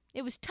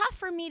 It was tough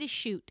for me to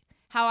shoot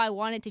how I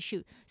wanted to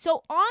shoot.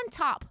 So on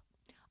top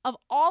of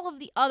all of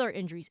the other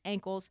injuries,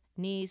 ankles,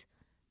 knees,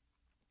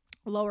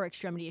 lower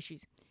extremity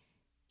issues,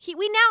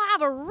 we now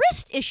have a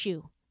wrist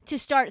issue to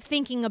start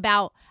thinking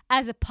about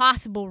as a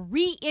possible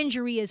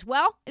re-injury as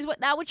well. Is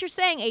what you're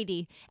saying,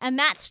 AD? And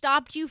that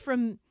stopped you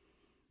from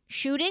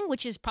shooting,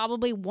 which is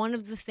probably one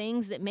of the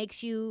things that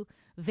makes you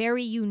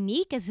very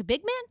unique as a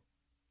big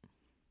man?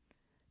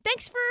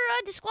 Thanks for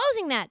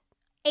disclosing that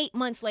 8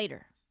 months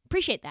later.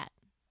 Appreciate that.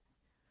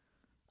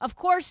 Of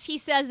course, he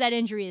says that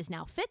injury is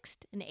now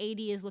fixed, and AD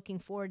is looking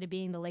forward to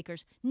being the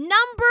Lakers'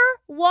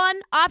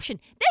 #1 option.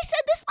 They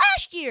said this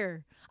last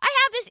year. I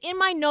have this in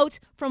my notes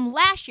from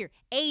last year.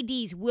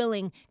 AD's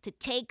willing to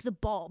take the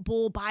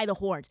bull by the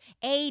horns.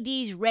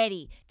 AD's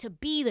ready to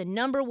be the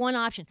 #1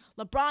 option.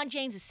 LeBron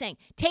James is saying,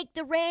 take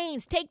the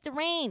reins, take the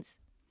reins.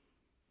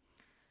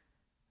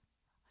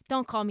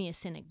 Don't call me a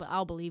cynic, but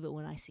I'll believe it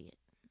when I see it.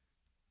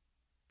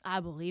 I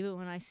believe it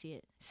when I see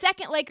it.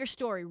 Second Lakers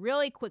story,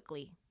 really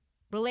quickly,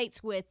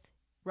 relates with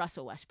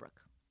Russell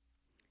Westbrook.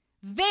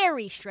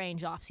 Very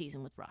strange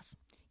offseason with Russ.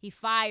 He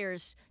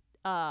fires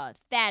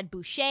Thad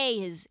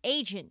Boucher, his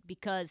agent,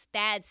 because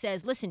Thad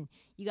says, listen,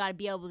 you got to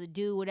be able to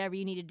do whatever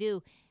you need to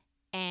do.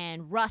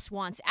 And Russ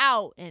wants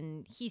out,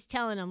 and he's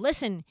telling him,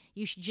 listen,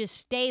 you should just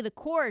stay the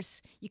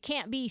course. You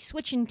can't be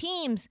switching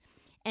teams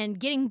and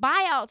getting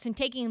buyouts and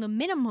taking the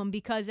minimum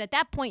because at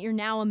that point you're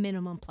now a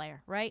minimum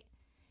player, right?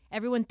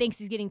 Everyone thinks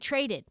he's getting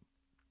traded.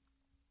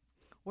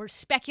 We're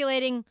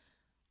speculating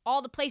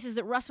all the places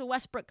that Russell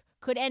Westbrook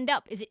could end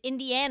up. Is it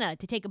Indiana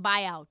to take a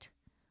buyout,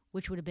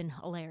 which would have been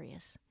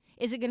hilarious?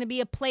 Is it going to be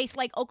a place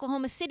like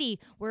Oklahoma City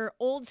where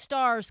old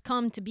stars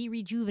come to be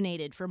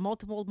rejuvenated for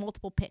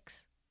multiple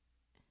picks?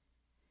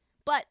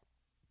 But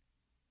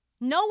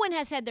no one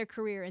has had their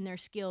career and their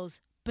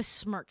skills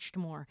besmirched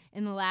more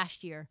in the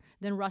last year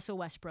than Russell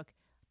Westbrook.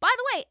 By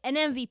the way, an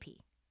MVP.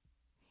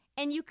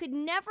 And you could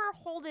never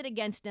hold it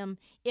against him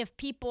if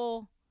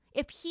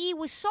he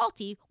was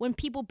salty when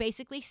people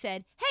basically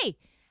said, hey,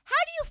 how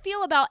do you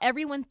feel about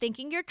everyone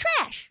thinking you're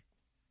trash?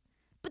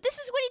 But this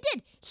is what he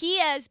did. He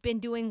has been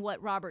doing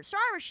what Robert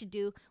Sarver should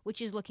do,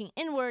 which is looking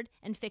inward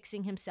and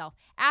fixing himself.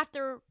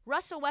 After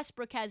Russell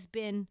Westbrook has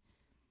been,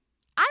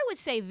 I would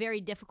say, very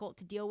difficult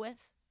to deal with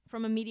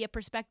from a media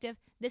perspective,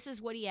 this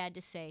is what he had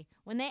to say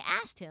when they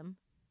asked him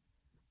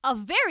a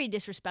very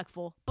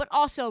disrespectful but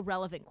also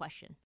relevant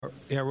question.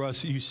 Yeah,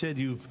 Russ, you said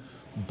you're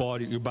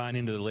buying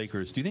into the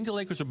Lakers. Do you think the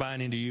Lakers are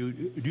buying into you?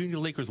 Do you think the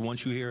Lakers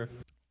want you here?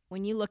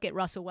 When you look at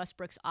Russell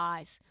Westbrook's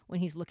eyes when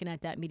he's looking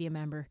at that media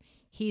member,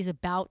 he's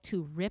about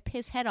to rip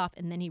his head off,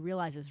 and then he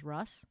realizes,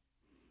 Russ,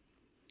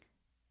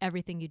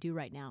 everything you do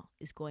right now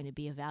is going to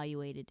be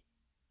evaluated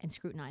and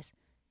scrutinized.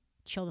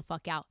 Chill the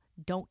fuck out.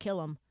 Don't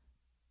kill him.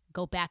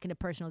 Go back into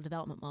personal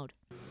development mode.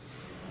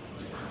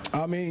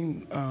 I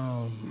mean,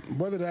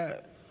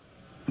 whether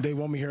they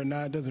want me here or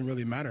not, it doesn't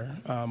really matter.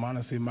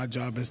 Honestly, my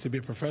job is to be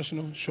a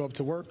professional, show up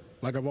to work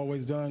like I've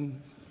always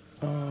done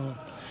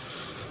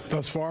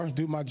thus far,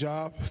 do my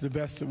job the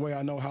best way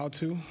I know how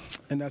to,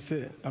 and that's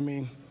it. I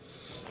mean,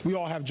 we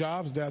all have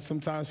jobs that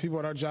sometimes people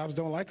at our jobs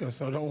don't like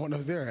us or don't want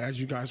us there, as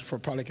you guys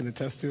probably can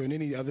attest to in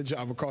any other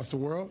job across the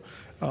world.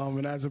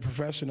 And as a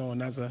professional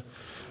and as a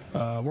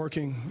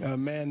working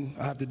man,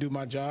 I have to do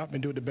my job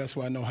and do it the best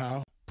way I know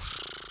how.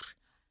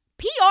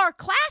 PR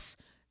class?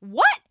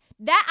 What?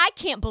 That I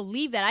can't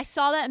believe that. I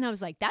saw that and I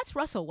was like, that's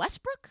Russell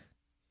Westbrook?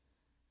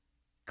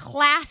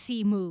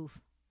 Classy move.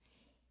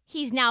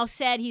 He's now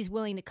said he's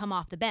willing to come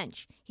off the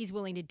bench. He's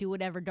willing to do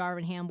whatever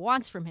Darvin Ham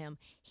wants from him.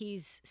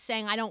 He's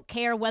saying, I don't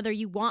care whether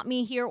you want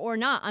me here or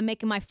not. I'm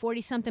making my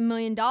 $40-something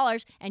million,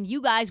 and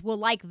you guys will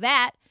like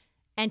that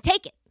and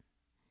take it.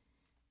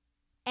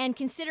 And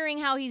considering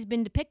how he's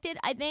been depicted,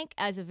 I think,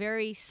 as a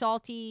very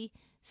salty,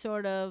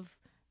 sort of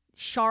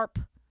sharp,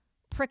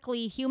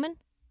 prickly human,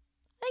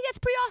 I think that's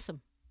pretty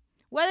awesome.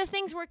 Whether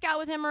things work out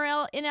with him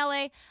or in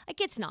LA,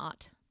 like it's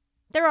not.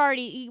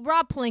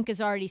 Rob Pelinka's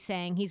already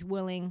saying he's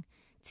willing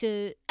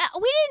to.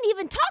 We didn't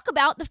even talk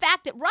about the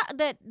fact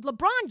that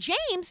LeBron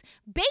James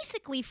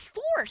basically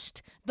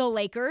forced the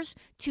Lakers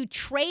to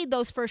trade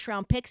those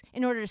first-round picks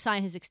in order to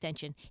sign his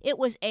extension. It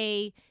was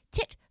a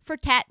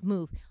tit-for-tat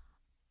move.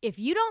 If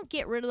you don't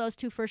get rid of those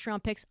 2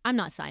 first-round picks, I'm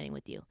not signing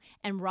with you.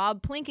 And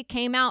Rob Pelinka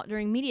came out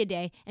during media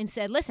day and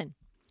said, listen,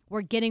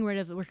 we're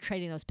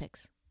trading those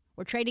picks.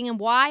 We're trading them.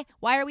 Why?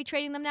 Why are we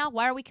trading them now?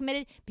 Why are we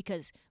committed?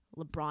 Because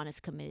LeBron is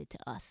committed to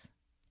us,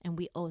 and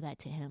we owe that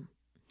to him.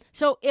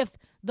 So if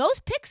those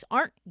picks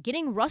aren't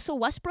getting Russell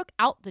Westbrook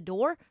out the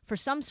door for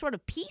some sort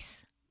of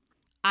peace,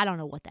 I don't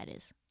know what that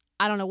is.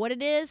 I don't know what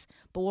it is,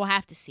 but we'll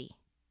have to see.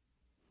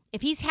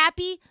 If he's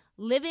happy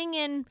living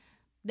in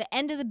the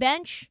end of the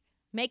bench,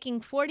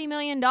 making $40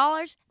 million,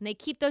 and they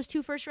keep those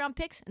 2 first-round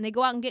picks, and they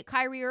go out and get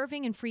Kyrie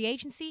Irving in free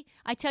agency,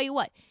 I tell you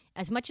what,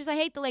 as much as I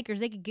hate the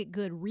Lakers, they could get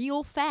good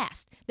real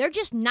fast. They're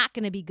just not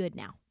going to be good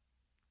now.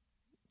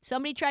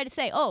 Somebody tried to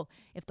say,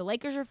 if the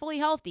Lakers are fully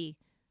healthy,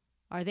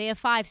 are they a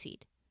 5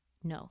 seed?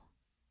 No,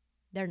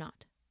 they're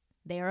not.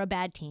 They are a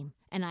bad team,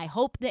 and I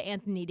hope that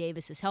Anthony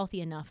Davis is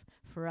healthy enough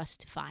for us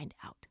to find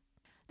out.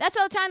 That's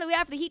all the time that we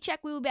have for the Heat Check.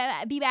 We will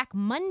be back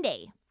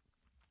Monday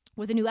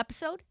with a new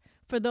episode.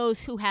 For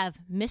those who have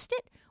missed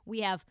it,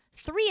 we have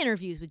 3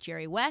 interviews with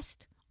Jerry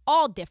West,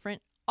 all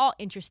different, all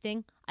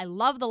interesting. I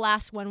love the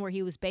last one where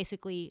he was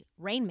basically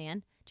Rain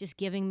Man, just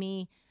giving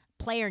me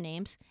player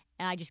names,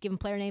 and I just give him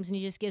player names, and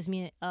he just gives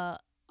me a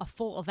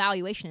full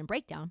evaluation and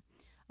breakdown.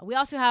 We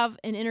also have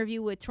an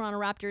interview with Toronto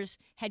Raptors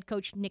head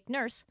coach Nick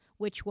Nurse,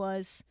 which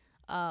was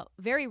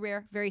very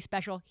rare, very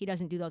special. He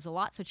doesn't do those a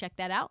lot, so check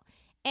that out.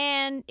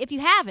 And if you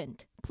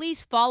haven't, please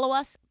follow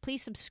us.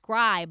 Please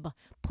subscribe.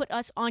 Put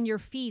us on your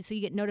feed so you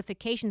get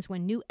notifications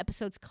when new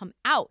episodes come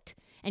out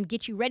and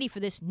get you ready for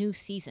this new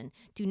season.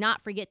 Do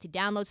not forget to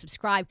download,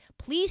 subscribe.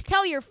 Please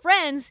tell your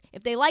friends,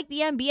 if they like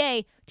the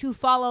NBA, to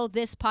follow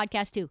this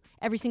podcast too,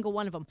 every single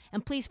one of them.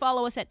 And please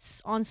follow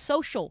us on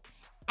social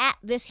at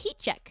This Heat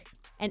Check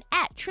and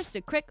at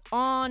Trista Crick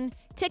on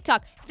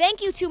TikTok.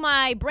 Thank you to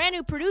my brand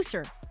new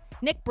producer,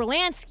 Nick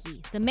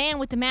Berlansky, the man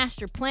with the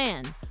master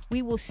plan.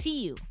 We will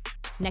see you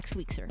next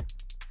week, sir.